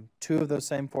 2 of those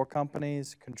same 4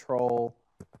 companies control,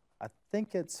 I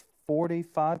think it's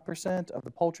 45% of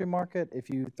the poultry market. If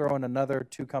you throw in another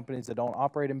 2 companies that don't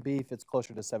operate in beef, it's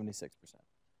closer to 76%.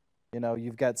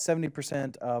 You've got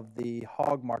 70% of the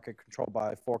hog market controlled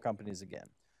by 4 companies again.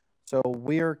 So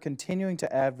we're continuing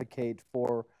to advocate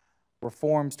for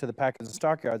reforms to the Packers and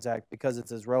Stockyards Act because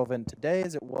it's as relevant today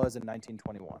as it was in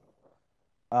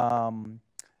 1921.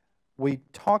 We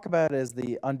talk about it as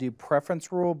the undue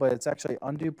preference rule, but it's actually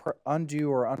undue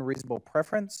or unreasonable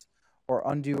preference or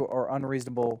undue or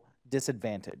unreasonable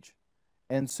disadvantage.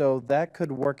 And so that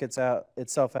could work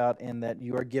itself out in that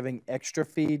you are giving extra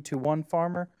feed to one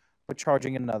farmer but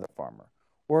charging another farmer.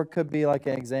 Or it could be like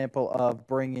an example of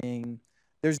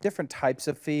there's different types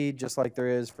of feed, just like there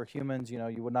is for humans.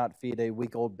 You would not feed a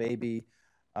week-old baby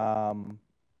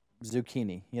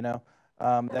zucchini,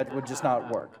 that would just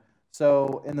not work.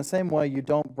 So in the same way, you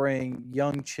don't bring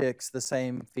young chicks the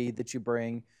same feed that you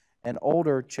bring an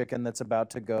older chicken that's about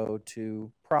to go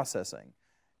to processing.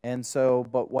 And so,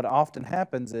 but what often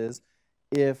happens is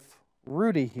if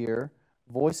Rudy here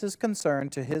voices concern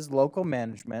to his local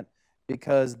management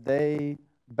because they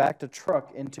backed a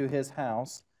truck into his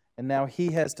house and now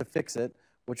he has to fix it,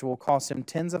 which will cost him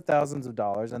tens of thousands of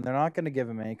dollars, and they're not going to give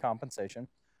him any compensation,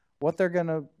 what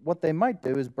they might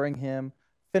do is bring him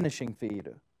finishing feed,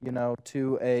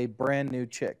 to a brand new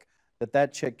chick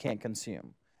that chick can't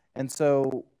consume. And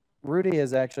so Rudy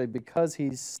is actually, because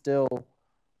he's still,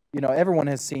 everyone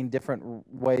has seen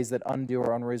different ways that undue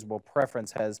or unreasonable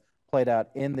preference has played out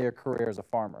in their career as a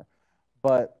farmer.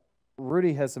 But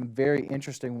Rudy has some very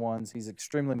interesting ones. He's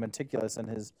extremely meticulous in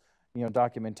his,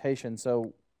 documentation.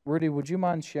 So Rudy, would you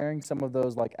mind sharing some of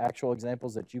those actual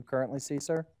examples that you currently see,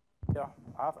 sir? Yeah,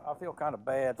 I feel kind of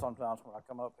bad sometimes when I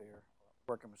come up here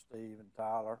working with Steve and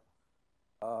Tyler.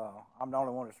 I'm the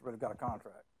only one that's really got a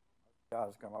contract.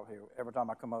 Guys come up here every time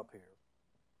I come up here.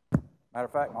 Matter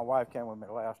of fact, my wife came with me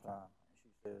last time, and she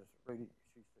says, Rudy,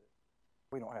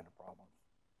 we don't have the problems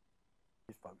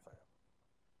these folks have.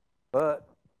 But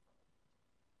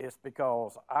it's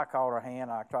because I caught her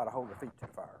hand, I try to hold her feet to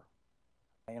the fire.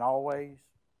 Ain't always,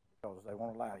 because they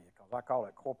won't allow you, because I call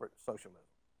it corporate socialism.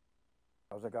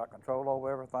 Because they got control over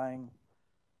everything.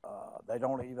 They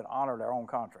don't even honor their own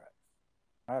contracts.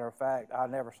 Matter of fact, I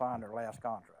never signed their last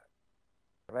contract.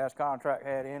 The last contract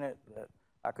had in it that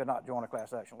I could not join a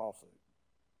class action lawsuit.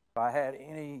 If I had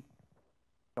any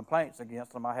complaints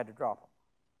against them, I had to drop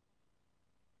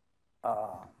them.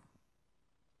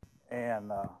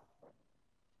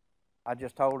 I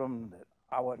just told them that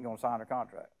I wasn't going to sign their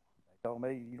contract. They told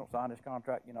me, you don't sign this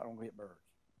contract, you're not going to get birds.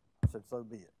 I said, so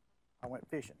be it. I went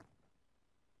fishing.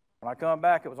 When I come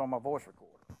back, it was on my voice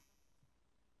recorder.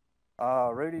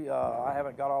 Rudy, I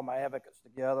haven't got all my advocates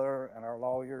together and our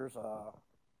lawyers.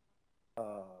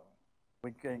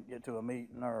 We can't get to a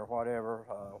meeting or whatever.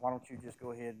 Why don't you just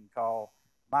go ahead and call?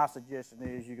 My suggestion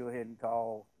is you go ahead and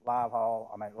call live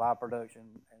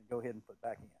production and go ahead and put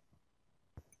back in.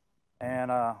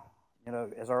 And,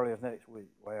 as early as next week.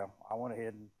 Well, I went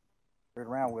ahead and screwed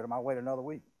around with them. I waited another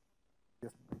week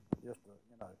just to,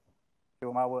 show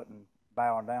them I wasn't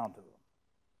bowing down to them.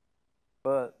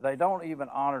 But they don't even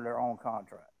honor their own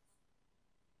contracts.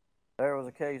 There was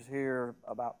a case here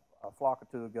about a flock or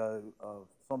two ago of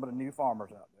some of the new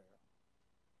farmers out there.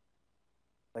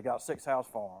 They got 6 house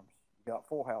farms, you got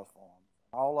 4 house farms.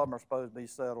 All of them are supposed to be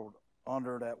settled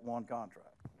under that one contract.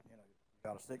 You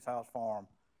got a 6 house farm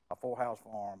a 4-house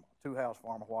farm, 2-house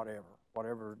farm, or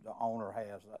whatever the owner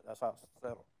has. That's how it's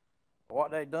settled. But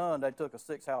what they done, they took a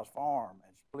 6-house farm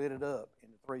and split it up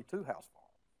into 3 2-house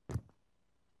farms.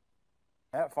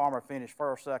 That farmer finished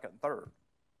first, second, and third.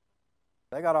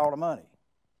 They got all the money.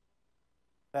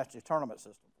 That's the tournament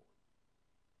system for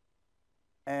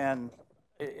you. And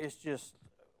it's just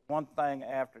one thing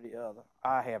after the other.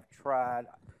 I have tried.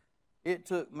 It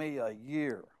took me a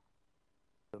year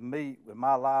to meet with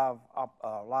my live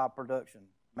production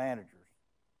manager's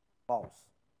boss.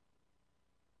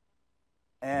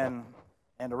 And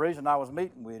the reason I was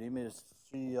meeting with him is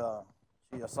she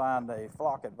assigned a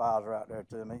flock advisor out there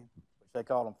to me, which they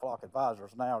call them flock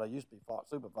advisors now. They used to be flock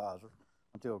supervisors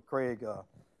until Craig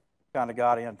kind of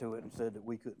got into it and said that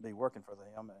we couldn't be working for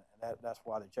them, and that's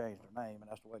why they changed their name, and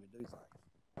that's the way to do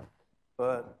things.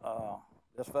 But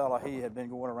this fella, he had been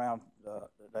going around, that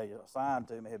they assigned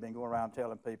to me, had been going around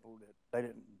telling people that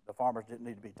the farmers didn't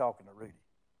need to be talking to Rudy.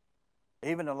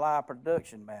 Even the live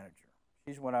production manager,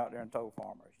 she's went out there and told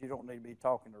farmers, you don't need to be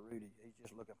talking to Rudy, he's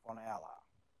just looking for an ally.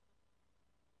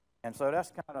 And so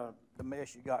that's kind of the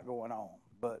mess you got going on.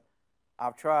 But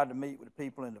I've tried to meet with the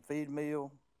people in the feed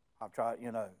mill. I've tried,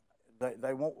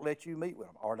 they won't let you meet with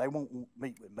them, or they won't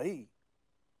meet with me.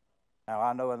 Now,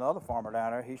 I know another farmer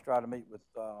down there, he's tried to meet with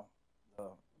the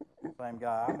same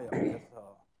guy I met with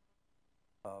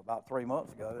about 3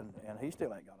 months ago, and he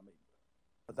still ain't got to meet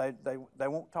with us. But they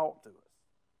won't talk to us.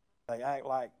 They act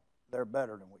like they're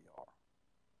better than we are.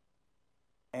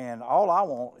 And all I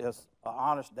want is an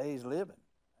honest day's living.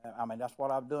 I mean, that's what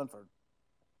I've done for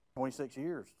 26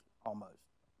 years almost.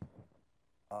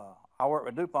 I worked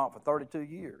with DuPont for 32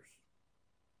 years.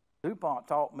 DuPont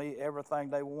taught me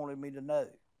everything they wanted me to know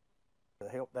to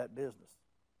help that business.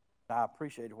 And I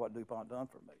appreciated what DuPont done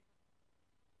for me.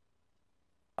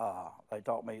 They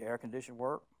taught me air conditioned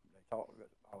work. I was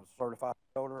a certified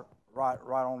welder right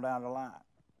on down the line.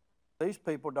 These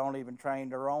people don't even train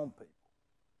their own people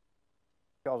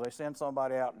because they send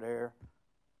somebody out there,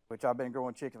 which I've been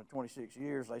growing chicken for 26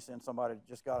 years. They send somebody that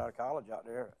just got out of college out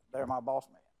there. They're my boss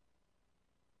man.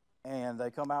 And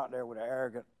they come out there with an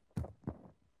arrogant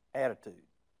attitude.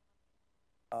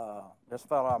 This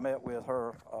fellow I met with,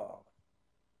 her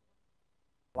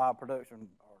live production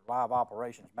or live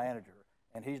operations manager,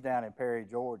 and he's down in Perry,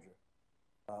 Georgia.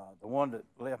 The one that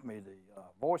left me the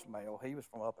voicemail, he was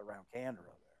from up around Candor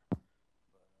there.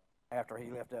 But after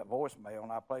he left that voicemail,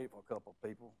 and I played for a couple of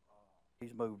people,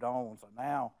 he's moved on. So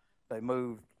now they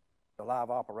moved the live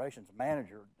operations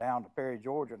manager down to Perry,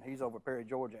 Georgia, and he's over Perry,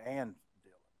 Georgia and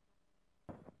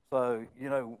Dillon.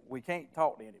 So, we can't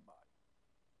talk to anybody.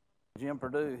 Jim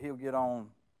Perdue, he'll get on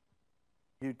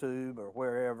YouTube or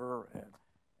wherever and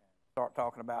start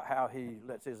talking about how he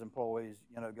lets his employees,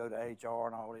 go to HR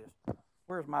and all this.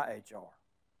 Where's my HR?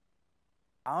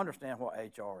 I understand what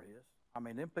HR is. I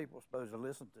mean, them people are supposed to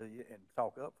listen to you and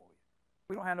talk up for you.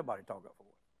 We don't have nobody talk up for us.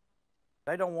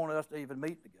 They don't want us to even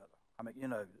meet together. I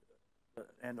mean,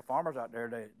 and the farmers out there,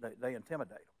 they intimidate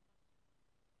them.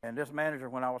 And this manager,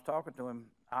 when I was talking to him,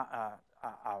 I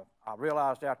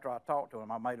realized after I talked to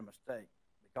him, I made a mistake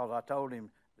because I told him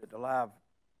that the live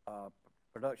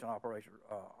production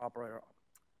operator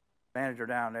manager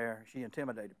down there, she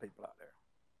intimidated people out there.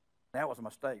 That was a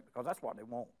mistake because that's what they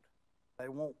want. They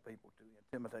want people to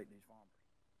intimidate these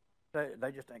farmers.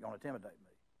 They just ain't going to intimidate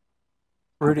me.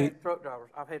 Rudy,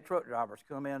 I've had truck drivers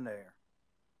come in there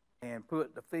and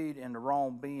put the feed in the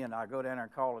wrong bin. I go down there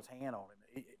and call his hand on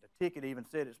him. The ticket even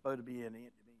said it's supposed to be in the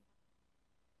empty bin.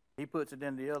 He puts it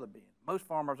in the other bin. Most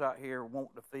farmers out here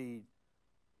want the feed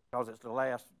because it's the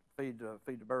last feed to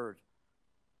feed the birds.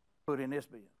 Put in this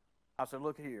bin. I said,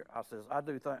 look here. I says,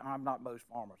 I'm not most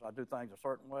farmers. I do things a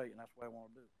certain way, and that's the way I want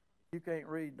to do it. If you can't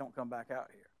read, don't come back out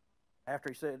here. After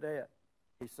he said that,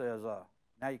 he says,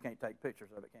 now you can't take pictures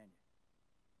of it, can you?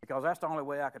 Because that's the only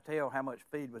way I could tell how much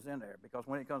feed was in there. Because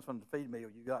when it comes from the feed mill,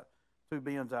 you got 2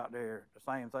 bins out there, the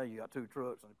same thing. You got 2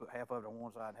 trucks, and they put half of it on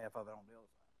one side and half of it on the other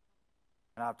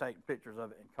side. And I've taken pictures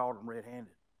of it and caught them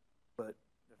red-handed, but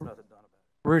there's nothing done about it.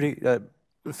 Rudy,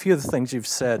 a few of the things you've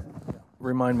said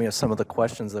remind me of some of the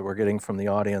questions that we're getting from the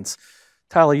audience.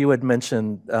 Tyler, you had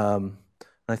mentioned,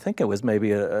 I think it was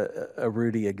maybe a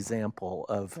Rudy example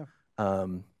of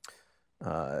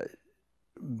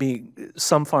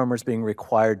some farmers being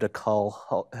required to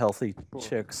cull healthy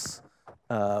chicks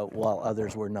while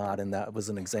others were not, and that was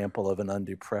an example of an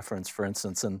undue preference, for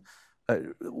instance. And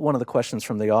one of the questions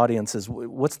from the audience is,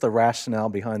 what's the rationale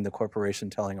behind the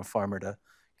corporation telling a farmer to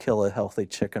kill a healthy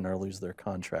chicken or lose their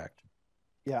contract?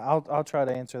 Yeah, I'll try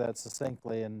to answer that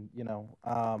succinctly, and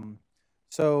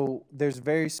so there's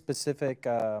very specific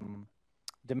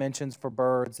dimensions for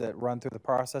birds that run through the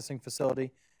processing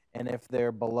facility. And if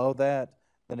they're below that,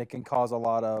 then it can cause a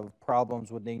lot of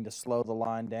problems with needing to slow the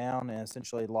line down and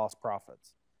essentially lost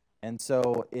profits. And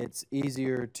so it's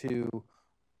easier to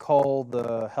cull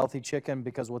the healthy chicken,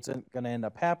 because what's going to end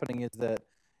up happening is that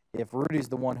if Rudy's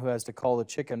the one who has to cull the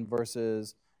chicken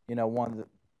versus, you know,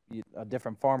 a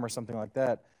different farm or something like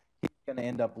that, he's going to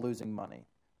end up losing money.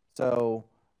 So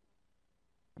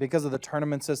because of the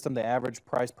tournament system, the average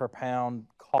price per pound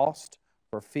cost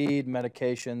for feed,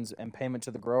 medications, and payment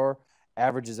to the grower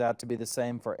averages out to be the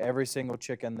same for every single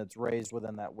chicken that's raised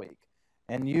within that week.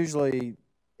 And usually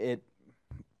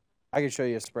I can show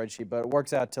you a spreadsheet, but it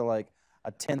works out to like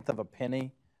 1/10 of a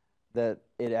penny that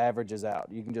it averages out.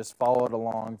 You can just follow it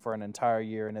along for an entire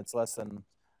year, and it's less than,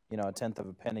 you know, 1/10 of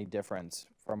a penny difference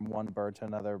from one bird to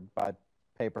another by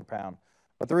pay per pound.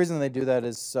 But the reason they do that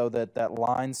is so that that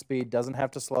line speed doesn't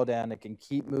have to slow down. It can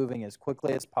keep moving as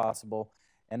quickly as possible.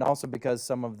 And also because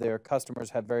some of their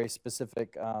customers have very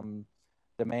specific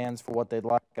demands for what they'd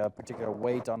like, a particular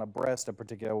weight on a breast, a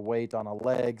particular weight on a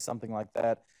leg, something like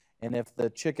that. And if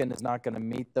the chicken is not going to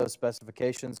meet those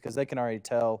specifications, because they can already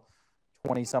tell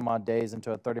 20 some odd days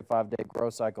into a 35-day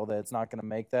growth cycle that it's not going to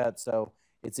make that, so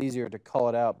it's easier to cull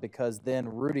it out, because then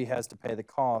Rudy has to pay the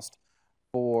cost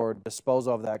for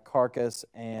disposal of that carcass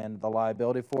and the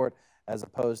liability for it, as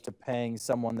opposed to paying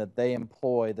someone that they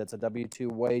employ that's a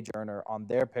W-2 wage earner on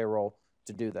their payroll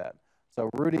to do that. So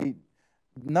Rudy,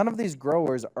 none of these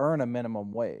growers earn a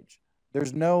minimum wage.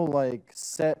 There's no like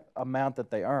set amount that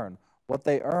they earn. What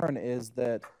they earn is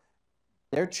that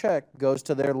their check goes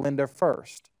to their lender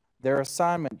first. Their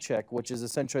assignment check, which is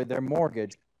essentially their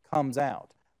mortgage, comes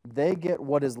out. They get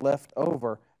what is left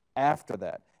over after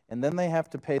that. And then they have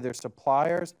to pay their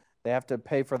suppliers, they have to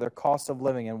pay for their cost of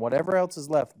living, and whatever else is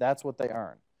left, that's what they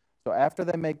earn. So after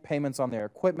they make payments on their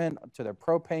equipment, to their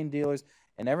propane dealers,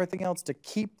 and everything else to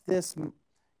keep this,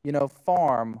 you know,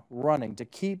 farm running, to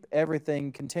keep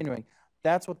everything continuing,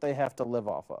 that's what they have to live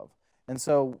off of. And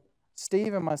so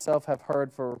Steve and myself have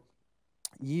heard for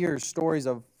years stories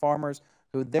of farmers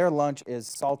who their lunch is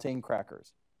saltine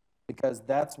crackers, because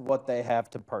that's what they have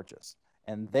to purchase.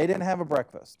 And they didn't have a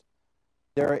breakfast.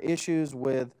 There are issues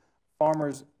with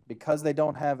farmers because they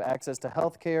don't have access to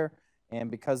health care and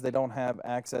because they don't have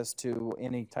access to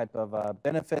any type of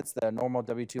benefits that a normal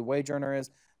W-2 wage earner is.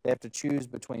 They have to choose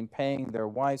between paying their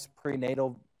wife's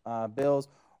prenatal bills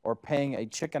or paying a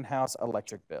chicken house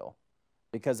electric bill.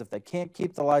 Because if they can't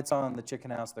keep the lights on in the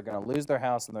chicken house, they're going to lose their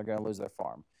house and they're going to lose their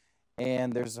farm.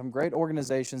 And there's some great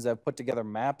organizations that have put together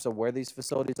maps of where these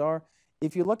facilities are.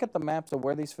 If you look at the maps of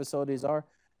where these facilities are,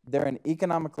 they're in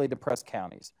economically depressed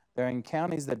counties. They're in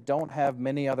counties that don't have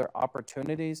many other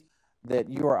opportunities that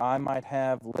you or I might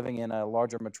have living in a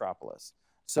larger metropolis.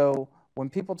 So when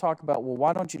people talk about, well,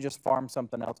 why don't you just farm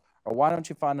something else? Or why don't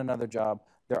you find another job?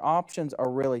 Their options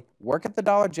are really work at the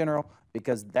Dollar General,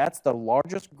 because that's the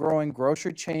largest growing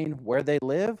grocery chain where they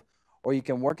live, or you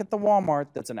can work at the Walmart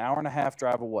that's an hour-and-a-half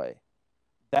drive away.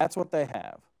 That's what they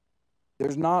have.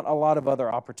 There's not a lot of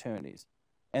other opportunities.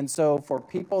 And so for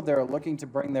people that are looking to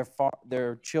bring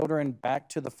their children back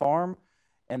to the farm,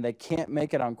 and they can't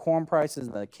make it on corn prices,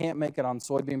 and they can't make it on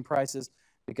soybean prices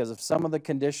because of some of the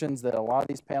conditions that a lot of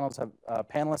these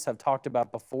panelists have talked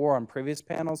about before on previous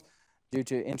panels, due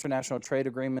to international trade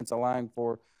agreements allowing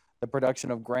for the production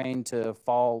of grain to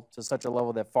fall to such a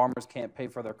level that farmers can't pay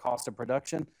for their cost of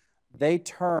production, they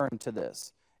turn to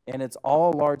this. And it's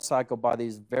all a large cycle by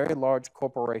these very large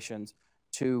corporations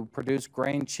to produce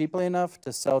grain cheaply enough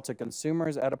to sell to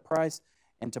consumers at a price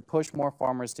and to push more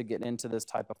farmers to get into this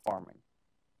type of farming.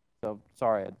 So,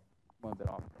 sorry, I went a bit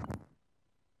off.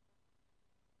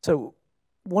 So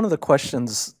one of the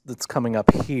questions that's coming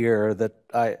up here that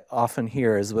I often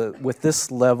hear is, with this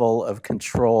level of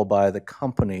control by the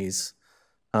companies,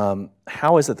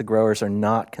 how is it the growers are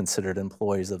not considered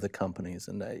employees of the companies?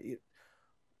 And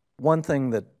one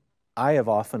thing that I have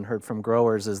often heard from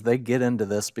growers is they get into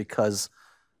this because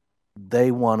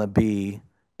they want to be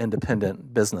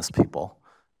independent business people.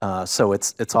 So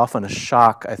it's often a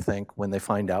shock, I think, when they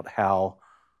find out how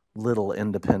little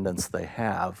independence they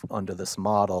have under this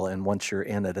model. And once you're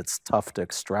in it, it's tough to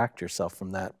extract yourself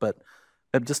from that. But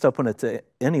I'd just open it to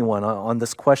anyone on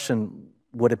this question.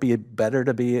 Would it be better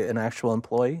to be an actual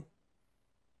employee?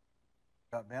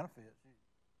 Got benefits.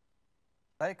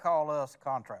 They call us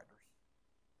contractors.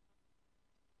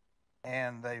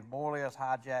 And they more or less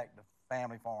hijacked the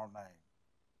family farm name.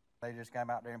 They just came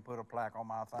out there and put a plaque on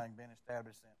my thing, been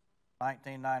established since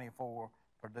 1994,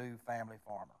 Perdue Family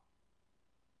Farmer.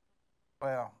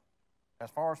 Well,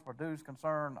 as far as Purdue's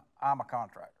concerned, I'm a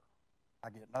contractor. I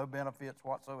get no benefits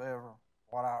whatsoever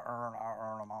what I earn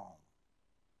them on.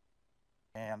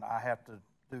 And I have to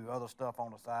do other stuff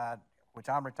on the side, which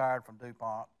I'm retired from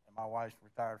DuPont, and my wife's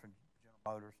retired from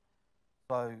General Motors.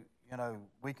 So, you know,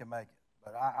 we can make it.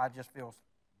 But I just feel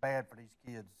bad for these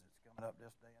kids that's coming up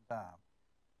this day and time.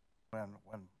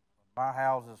 When my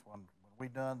houses, when we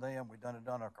done them, we done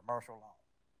a commercial loan.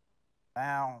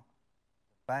 Now,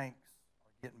 the banks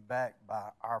are getting backed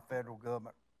by our federal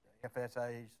government, the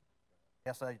FSAs,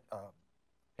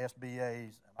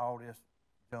 SBAs, and all this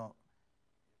junk.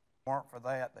 If it weren't for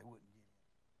that, they wouldn't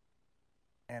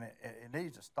get in. And it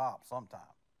needs to stop sometime.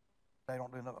 They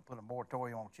don't do nothing but put a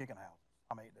moratorium on chicken houses.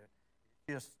 I mean,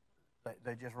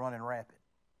 they're just running rapid.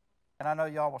 And I know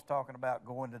y'all was talking about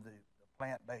going to the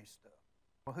plant-based stuff.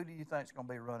 Well, who do you think is going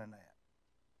to be running that?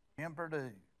 In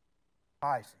Perdue,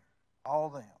 Tyson, all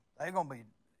of them. They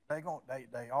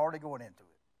already going into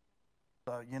it.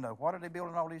 So, you know, what are they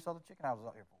building all these other chicken houses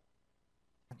out here for?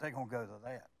 If they're going to go to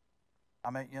that.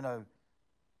 I mean, you know,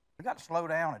 we got to slow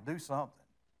down and do something.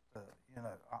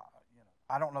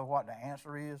 I don't know what the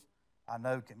answer is. I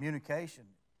know communication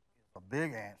is a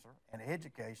big answer, and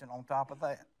education on top of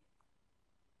that.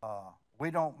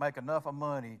 We don't make enough of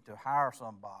money to hire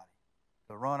somebody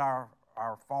to run our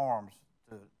farms.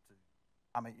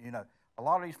 I mean, you know, a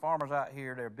lot of these farmers out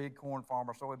here, they're big corn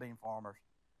farmers, soybean farmers,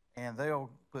 and they'll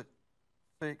put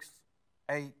 6,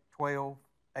 8, 12,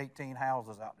 18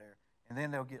 houses out there, and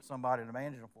then they'll get somebody to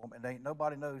manage them for them, and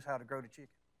nobody knows how to grow the chicken.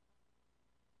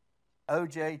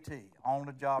 OJT,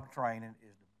 on-the-job training,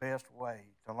 is the best way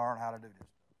to learn how to do this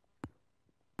stuff.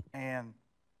 And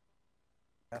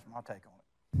that's my take on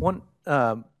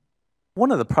it. One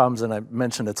of the problems, and I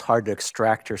mentioned it's hard to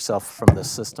extract yourself from the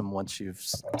system once you've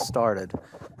started.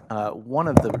 One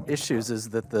of the issues is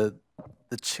that the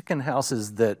chicken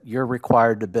houses that you're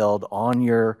required to build on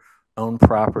your own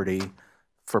property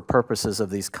for purposes of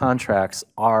these contracts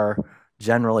are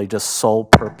generally just sole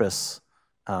purpose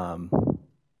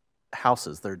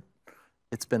houses.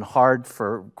 It's been hard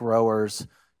for growers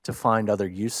to find other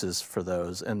uses for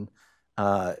those. And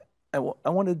I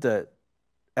wanted to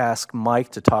ask Mike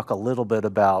to talk a little bit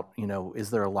about, you know, is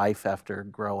there a life after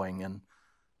growing? And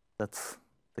that's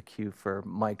the cue for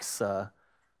Mike's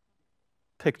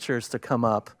pictures to come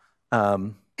up.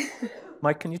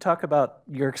 Mike, can you talk about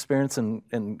your experience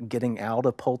in getting out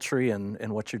of poultry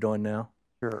and what you're doing now?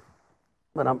 Sure.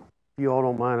 But if you all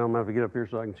don't mind, I'm going to have to get up here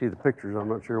so I can see the pictures. I'm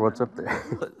not sure what's up there.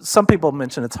 Some people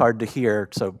mention it's hard to hear,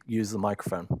 so use the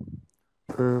microphone.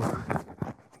 Can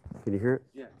you hear it?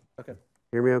 Yeah. Okay.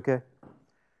 Hear me okay?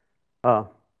 I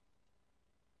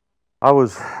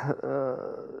was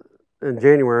in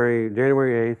January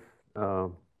 8th,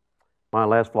 my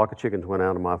last flock of chickens went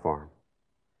out of my farm.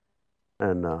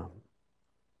 And of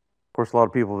course, a lot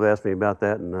of people have asked me about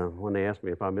that, and when they ask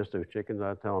me if I miss those chickens,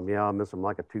 I tell them, yeah, I miss them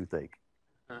like a toothache.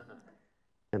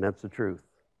 And that's the truth,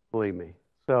 believe me.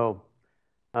 So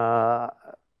I'm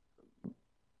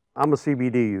a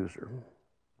CBD user.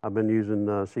 I've been using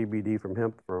CBD from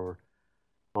hemp for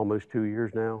almost 2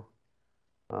 years now.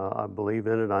 I believe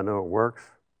in it. I know it works.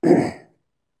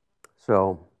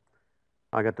 So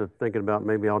I got to thinking about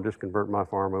maybe I'll just convert my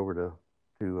farm over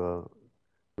to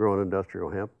growing industrial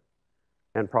hemp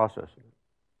and processing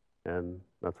it. And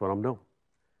that's what I'm doing.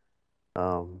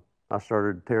 I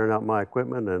started tearing out my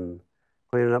equipment and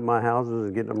cleaning up my houses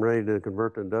and getting them ready to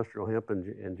convert to industrial hemp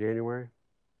in January.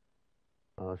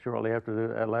 Shortly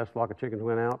after that last flock of chickens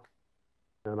went out.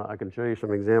 And I can show you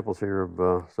some examples here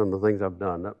of some of the things I've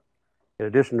done. In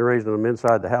addition to raising them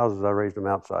inside the houses, I raised them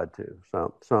outside too.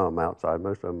 Some outside,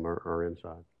 most of them are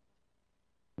inside.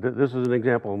 This is an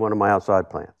example of one of my outside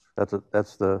plants.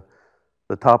 That's the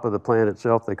top of the plant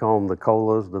itself. They call them the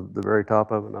colas, the very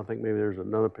top of it. And I think maybe there's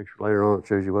another picture later on that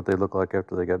shows you what they look like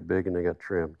after they got big and they got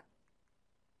trimmed.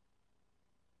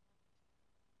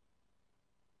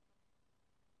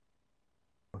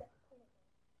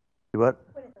 Do what?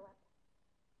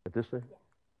 At this thing?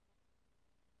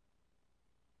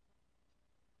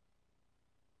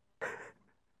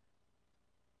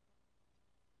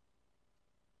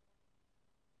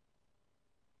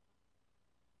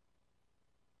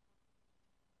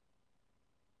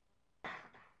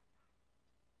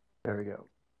 There we go.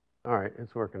 All right,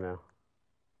 it's working now.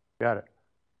 Got it.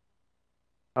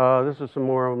 This is some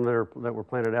more of them that were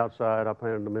planted outside. I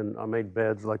planted them in. I made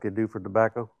beds like they do for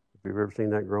tobacco. If you've ever seen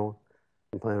that growing,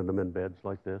 and planted them in beds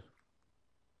like this.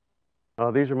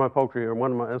 These are my poultry.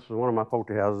 This is one of my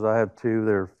poultry houses. I have two.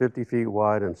 They're 50 feet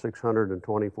wide and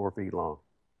 624 feet long.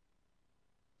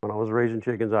 When I was raising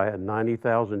chickens, I had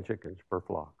 90,000 chickens per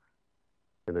flock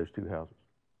in those two houses.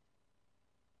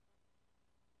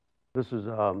 This is,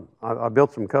 I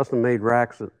built some custom-made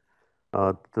racks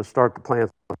to start the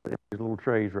plants. These little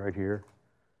trays right here.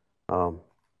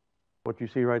 What you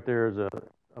see right there is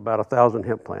about 1,000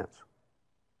 hemp plants.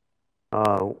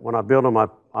 When I built them, I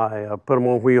put them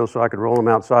on wheels so I could roll them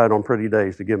outside on pretty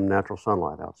days to give them natural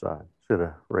sunlight outside instead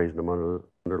of raising them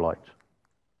under lights.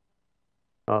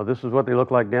 This is what they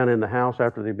look like down in the house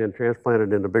after they've been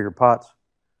transplanted into bigger pots.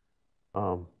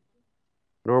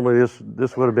 Normally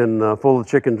this would have been full of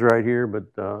chickens right here, but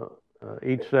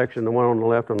each section, the one on the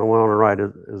left and the one on the right,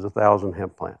 is 1,000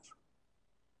 hemp plants.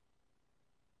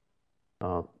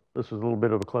 This is a little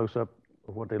bit of a close-up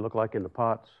of what they look like in the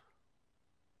pots.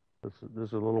 This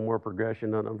is a little more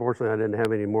progression. Unfortunately, I didn't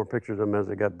have any more pictures of them as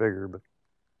they got bigger, but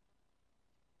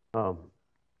I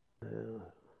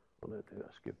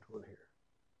skipped one here.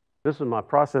 This is my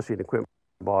processing equipment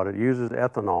I bought. It uses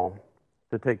ethanol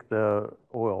to take the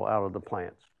oil out of the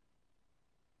plants.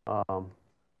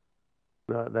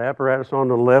 The apparatus on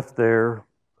the left there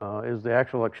is the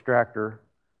actual extractor.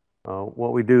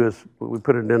 What we do is we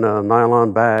put it in a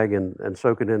nylon bag and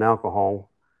soak it in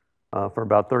alcohol for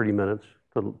about 30 minutes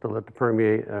to let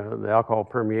the alcohol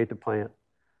permeate the plant.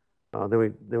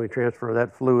 Then we transfer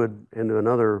that fluid into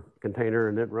another container,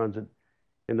 and it runs it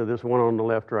into this one on the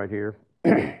left right here.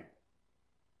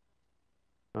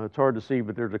 It's hard to see,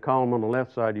 but there's a column on the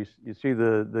left side. You see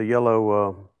the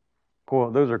yellow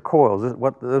coil. Those are coils.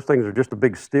 Those things are just a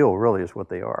big still, really, is what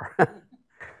they are,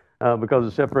 because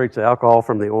it separates the alcohol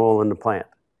from the oil in the plant.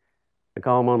 The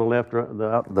column on the left,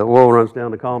 the oil runs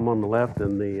down the column on the left,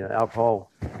 and the alcohol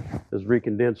is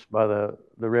recondensed by the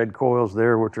red coils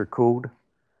there, which are cooled,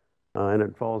 and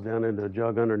it falls down into a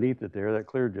jug underneath it there, that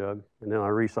clear jug, and then I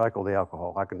recycle the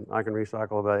alcohol. I can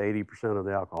recycle about 80% of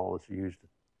the alcohol that's used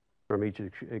from each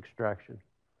extraction.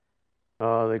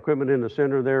 The equipment in the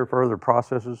center there further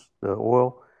processes the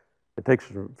oil. It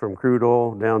takes from crude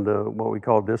oil down to what we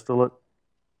call distillate.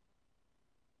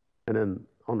 And then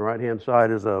on the right-hand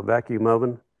side is a vacuum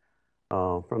oven.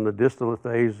 From the distillate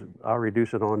phase, I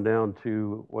reduce it on down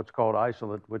to what's called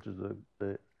isolate, which is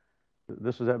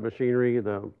this is that machinery.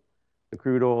 The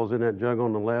crude oil is in that jug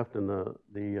on the left, and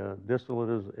the distillate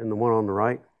is in the one on the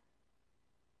right.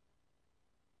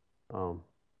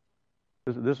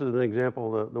 This is an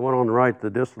example. The one on the right, the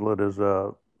distillate, is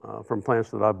from plants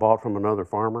that I bought from another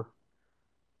farmer.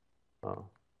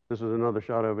 This is another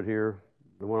shot of it here.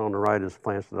 The one on the right is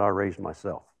plants that I raised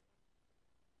myself.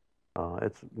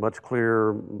 It's much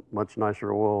clearer, much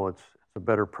nicer oil. It's a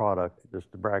better product,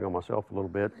 just to brag on myself a little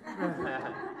bit.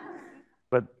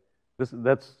 But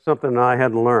that's something I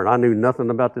had to learn. I knew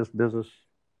nothing about this business.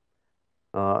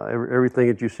 Everything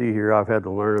that you see here, I've had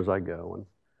to learn as I go. And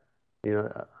you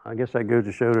know, I guess that goes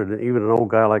to show that even an old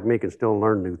guy like me can still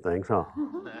learn new things, huh?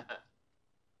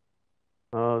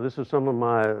 This is some of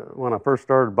when I first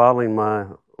started bottling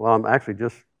well, I'm actually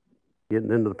just getting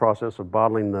into the process of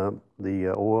bottling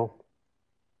the oil.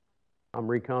 I'm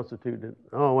reconstituting it.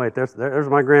 Oh, wait, there's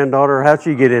my granddaughter. How'd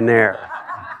she get in there?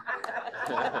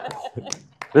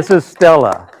 This is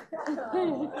Stella.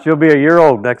 She'll be a year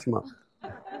old next month.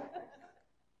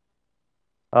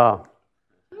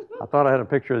 I thought I had a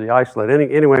picture of the isolate.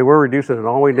 Anyway, we're reducing it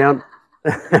all the way down.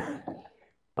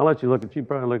 I'll let you look at. You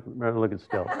probably rather look at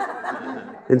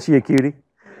Stella. Isn't she a cutie?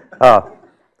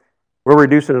 We're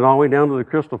reducing it all the way down to the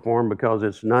crystal form because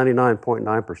it's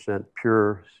 99.9%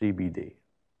 pure CBD.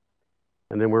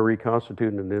 And then we're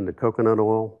reconstituting it into coconut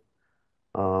oil.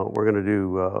 We're going to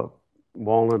do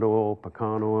walnut oil,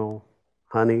 pecan oil,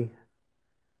 honey.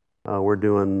 We're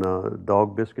doing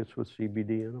dog biscuits with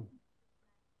CBD in them.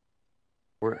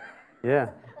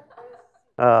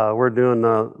 We're doing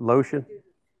lotion.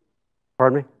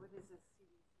 Pardon me?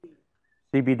 What is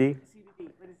this CBD? CBD? CBD,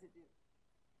 what does it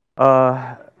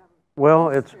do?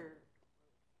 Well,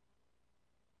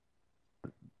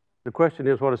 the question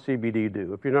is, what does CBD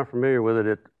do? If you're not familiar with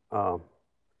it, the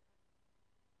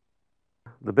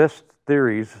best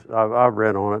theories I've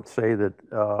read on it say that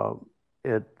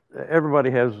everybody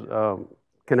has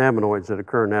cannabinoids that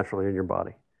occur naturally in your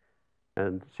body,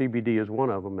 and CBD is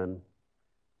one of them. And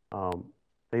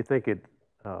they think it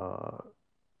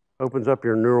opens up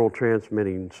your neural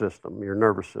transmitting system, your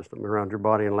nervous system around your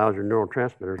body, and allows your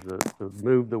neurotransmitters to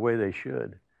move the way they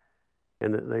should.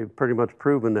 And they've pretty much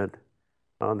proven that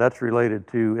that's related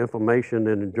to inflammation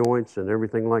in the joints and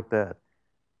everything like that.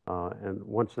 And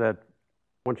once your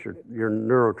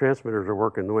neurotransmitters are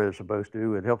working the way they're supposed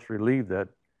to, it helps relieve that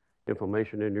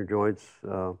inflammation in your joints.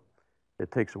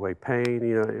 It takes away pain.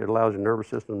 You know, it allows your nervous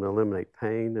system to eliminate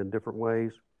pain in different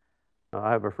ways.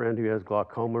 I have a friend who has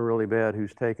glaucoma really bad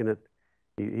who's taken it.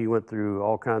 He went through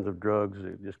all kinds of drugs.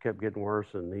 It just kept getting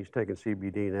worse, and he's taking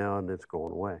CBD now, and it's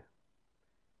going away.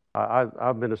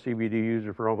 I've been a CBD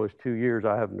user for almost 2 years.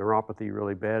 I have neuropathy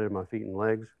really bad in my feet and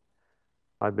legs.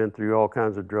 I've been through all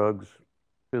kinds of drugs,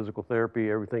 physical therapy,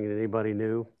 everything that anybody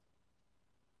knew.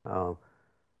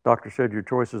 Doctor said your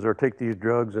choices are take these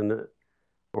drugs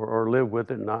or live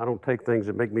with it. And I don't take things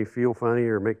that make me feel funny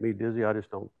or make me dizzy. I just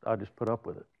put up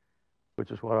with it,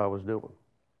 which is what I was doing.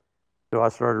 So I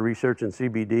started researching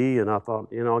CBD, and I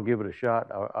thought, I'll give it a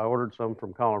shot. I ordered some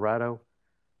from Colorado.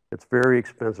 It's very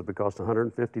expensive. It costs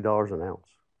 $150 an ounce.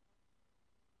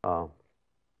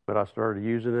 But I started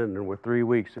using it, and with 3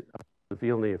 weeks, I was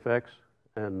feeling the effects.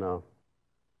 And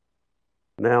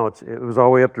now it was all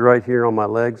the way up to right here on my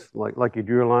legs, like you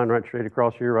drew a line right straight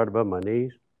across here, right above my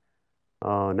knees.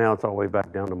 Now it's all the way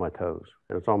back down to my toes,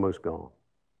 and it's almost gone.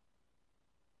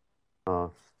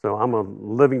 So I'm a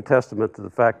living testament to the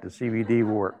fact that CBD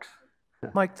works.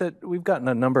 Mike, we've gotten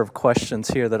a number of questions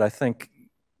here that I think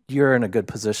you're in a good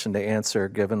position to answer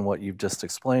given what you've just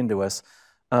explained to us.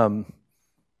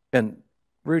 And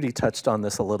Rudy touched on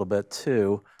this a little bit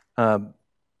too.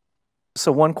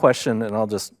 So one question,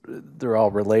 and they're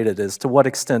all related, is to what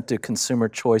extent do consumer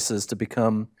choices to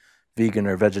become vegan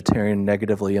or vegetarian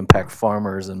negatively impact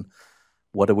farmers, and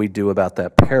what do we do about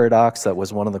that paradox? That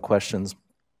was one of the questions.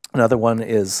 Another one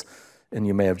is, and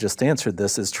you may have just answered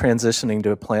this, is transitioning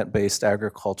to a plant-based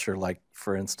agriculture, like,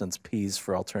 for instance, peas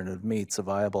for alternative meats, a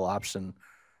viable option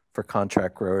for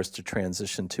contract growers to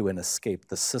transition to and escape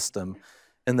the system?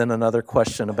 And then another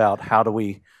question about how do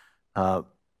we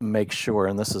make sure,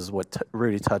 and this is what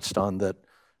Rudy touched on, that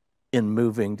in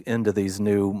moving into these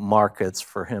new markets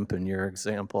for hemp in your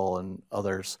example and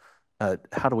others,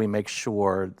 how do we make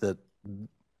sure that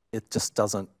it just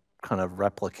doesn't kind of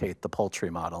replicate the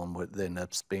poultry model and what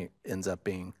ends up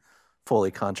being fully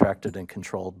contracted and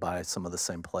controlled by some of the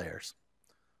same players?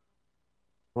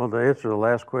 Well, to answer the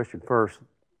last question first,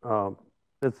 an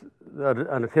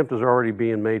attempt is already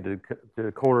being made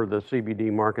to corner the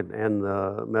CBD market and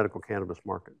the medical cannabis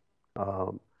market.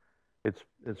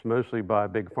 It's mostly by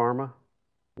big pharma,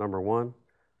 number one,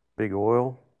 big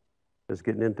oil is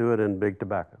getting into it, and big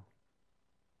tobacco.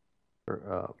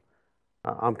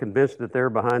 I'm convinced that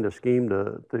they're behind a scheme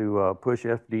to push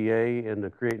FDA into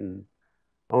creating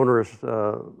onerous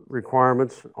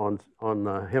requirements on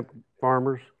hemp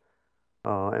farmers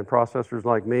and processors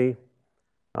like me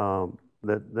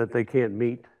that they can't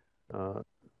meet.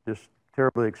 Just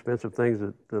terribly expensive things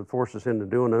that force us into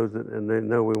doing those, and they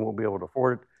know we won't be able to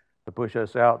afford it, to push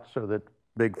us out so that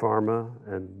big pharma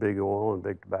and big oil and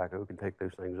big tobacco can take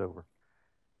those things over.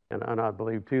 And I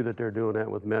believe too that they're doing that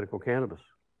with medical cannabis.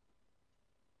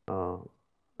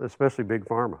 Especially big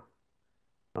pharma.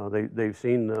 They've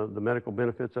seen the medical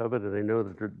benefits of it, and they know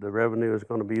that the revenue is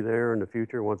going to be there in the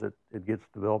future once it gets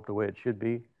developed the way it should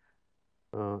be.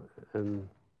 And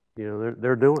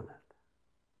they're doing it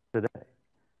today.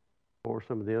 Or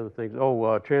some of the other things.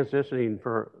 Transitioning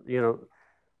for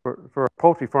a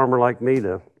poultry farmer like me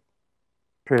to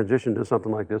transition to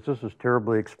something like this is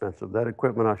terribly expensive. That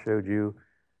equipment I showed you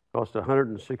cost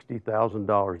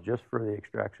 $160,000 just for the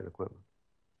extraction equipment.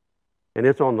 And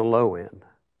it's on the low end.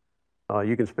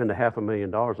 You can spend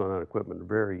 $500,000 on that equipment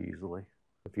very easily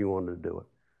if you wanted to do it.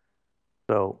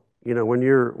 So, when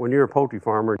you're a poultry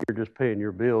farmer and you're just paying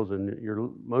your bills, and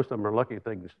most of them are lucky if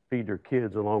they can feed their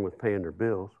kids along with paying their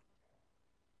bills,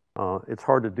 it's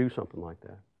hard to do something like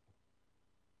that.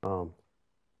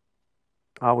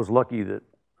 I was lucky that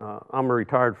I'm a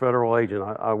retired federal agent.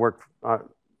 I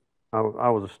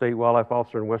was a state wildlife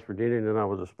officer in West Virginia, and then I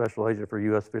was a special agent for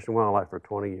U.S. Fish and Wildlife for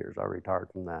 20 years. I retired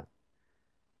from that.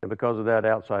 And because of that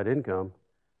outside income,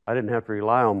 I didn't have to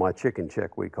rely on my chicken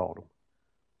check, we called them,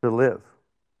 to live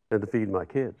and to feed my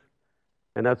kids.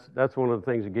 And that's one of the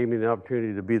things that gave me the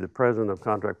opportunity to be the president of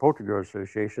Contract Poultry Grower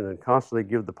Association and constantly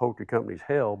give the poultry companies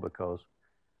hell because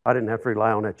I didn't have to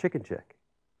rely on that chicken check.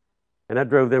 And that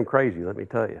drove them crazy, let me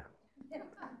tell you.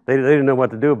 They didn't know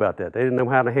what to do about that. They didn't know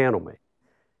how to handle me.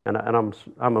 And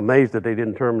I'm amazed that they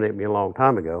didn't terminate me a long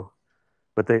time ago,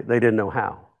 but they didn't know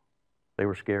how. They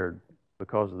were scared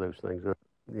because of those things,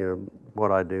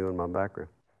 what I do in my background.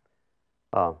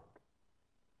 And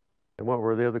what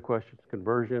were the other questions?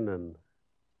 Conversion and...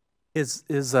 Is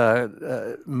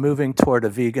moving toward a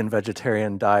vegan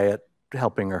vegetarian diet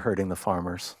helping or hurting the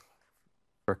farmers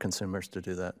for consumers to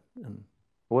do that?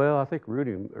 Well, I think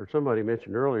Rudy or somebody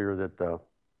mentioned earlier that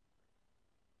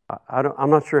I'm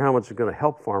not sure how much it's going to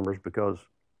help farmers because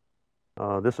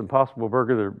this Impossible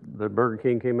Burger that Burger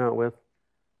King came out with,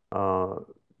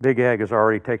 Big Ag has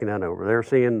already taken that over. They're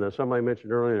seeing, somebody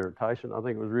mentioned earlier, Tyson, I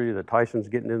think it was Rudy, that Tyson's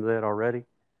getting into that already.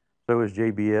 So is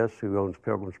JBS, who owns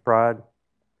Pilgrim's Pride.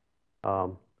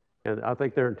 And I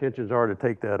think their intentions are to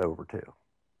take that over too.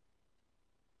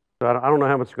 So I don't know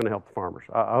how much it's going to help the farmers.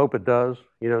 I hope it does.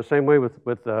 You know, same way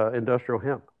with industrial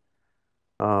hemp.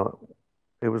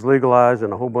 It was legalized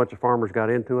and a whole bunch of farmers got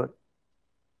into it.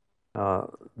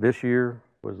 This year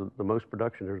was the most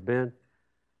production there's been.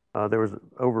 There was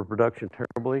overproduction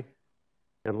terribly,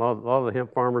 and a lot of the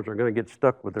hemp farmers are going to get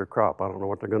stuck with their crop. I don't know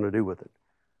what they're going to do with it.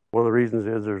 One of the reasons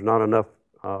is there's not enough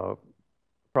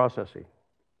processing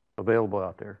available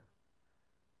out there.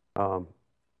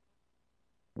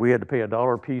 We had to pay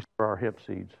 $1 a piece for our hemp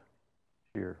seeds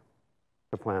this year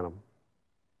to plant them.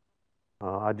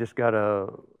 I just got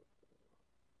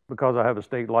because I have a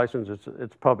state license,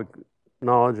 it's public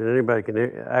knowledge and anybody can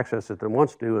access it that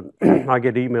wants to, and I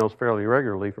get emails fairly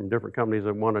regularly from different companies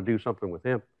that want to do something with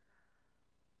hemp.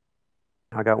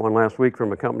 I got one last week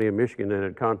from a company in Michigan that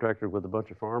had contracted with a bunch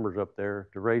of farmers up there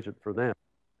to raise it for them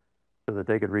so that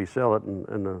they could resell it,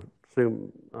 and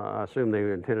I assume they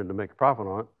intended to make a profit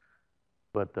on it,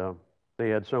 but they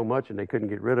had so much and they couldn't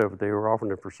get rid of it, they were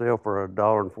offering it for sale for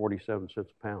 $1.47 a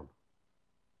pound.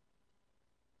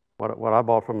 What I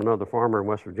bought from another farmer in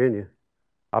West Virginia,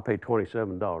 I paid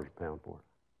 $27 a pound for it.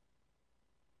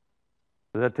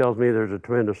 So that tells me there's a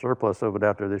tremendous surplus of it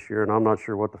out there this year, and I'm not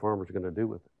sure what the farmer's going to do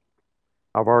with it.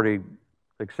 I've already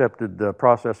accepted the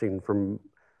processing from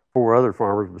 4 other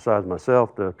farmers besides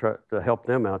myself to help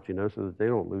them out, you know, so that they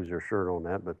don't lose their shirt on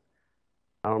that, but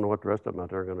I don't know what the rest of them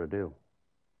out there are going to do.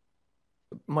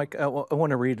 Mike, I want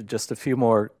to read just a few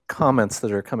more comments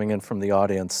that are coming in from the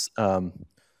audience,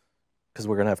 because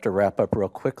we're going to have to wrap up real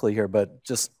quickly here, but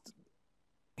just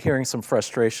hearing some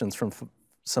frustrations from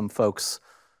some folks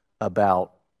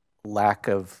about lack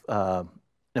of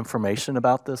information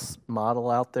about this model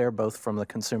out there, both from the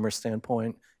consumer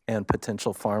standpoint and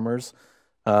potential farmers.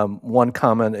 One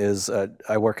comment is,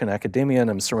 I work in academia and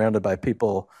I'm surrounded by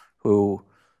people who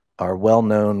are well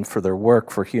known for their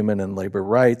work for human and labor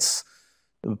rights,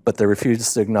 but they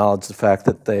refuse to acknowledge the fact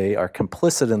that they are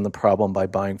complicit in the problem by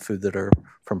buying food that are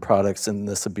from products in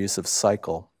this abusive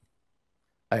cycle.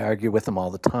 I argue with them all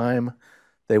the time.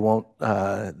 They don't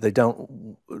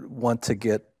want to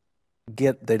get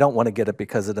it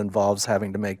because it involves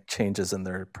having to make changes in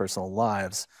their personal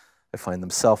lives. I find them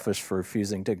selfish for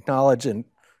refusing to acknowledge and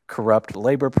corrupt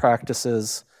labor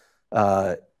practices.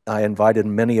 I invited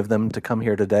many of them to come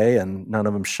here today, and none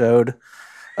of them showed.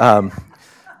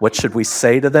 What should we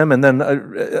say to them? And then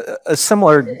a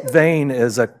similar vein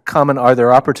is a comment, are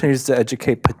there opportunities to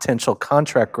educate potential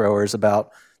contract growers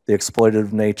about the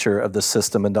exploitative nature of the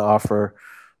system and to offer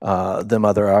them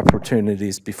other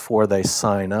opportunities before they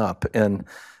sign up? And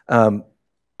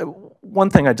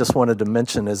one thing I just wanted to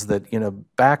mention is that, you know,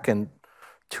 back in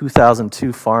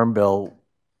 2002 Farm Bill,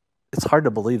 it's hard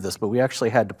to believe this, but we actually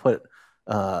had to put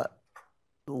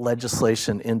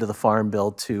legislation into the Farm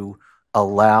Bill to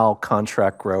allow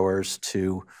contract growers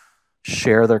to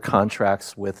share their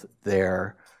contracts with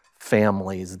their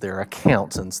families, their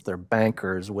accountants, their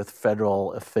bankers, with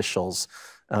federal officials.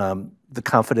 The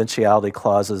confidentiality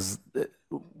clauses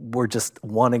were just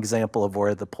one example of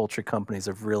where the poultry companies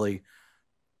have really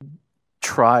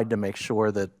tried to make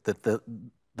sure that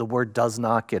the word does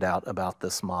not get out about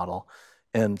this model.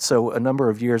 And so a number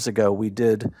of years ago, we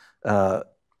did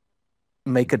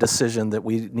make a decision that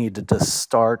we needed to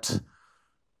start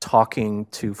talking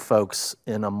to folks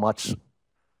in a much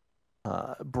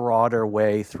broader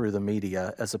way through the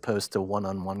media as opposed to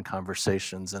one-on-one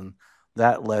conversations. And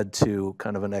that led to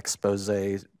kind of an expose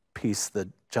piece that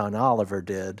John Oliver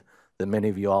did that many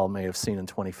of you all may have seen in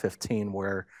 2015,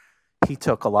 where he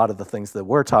took a lot of the things that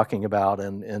we're talking about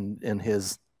and in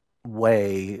his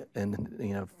way,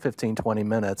 in 15, 20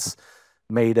 minutes,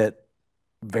 made it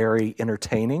very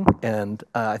entertaining. And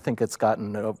I think it's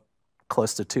gotten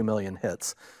close to 2 million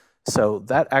hits. So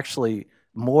that actually,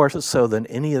 more so than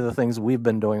any of the things we've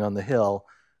been doing on the Hill,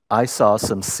 I saw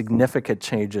some significant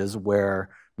changes where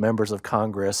members of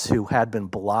Congress who had been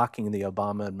blocking the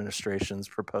Obama administration's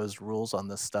proposed rules on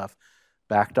this stuff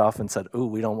backed off and said, ooh,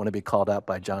 we don't want to be called out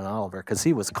by John Oliver, because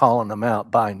he was calling them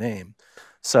out by name.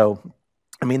 So,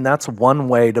 I mean, that's one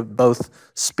way to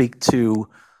both speak to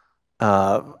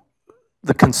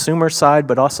the consumer side,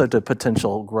 but also to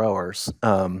potential growers.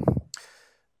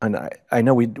 And I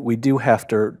know we do have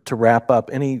to wrap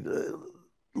up. Any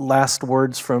last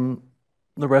words from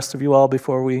the rest of you all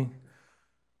before we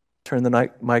turn the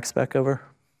mics back over?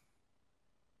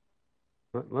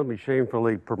 Let me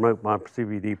shamefully promote my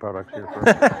CBD products here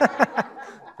first.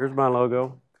 Here's my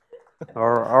logo.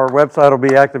 Our website will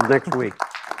be active next week.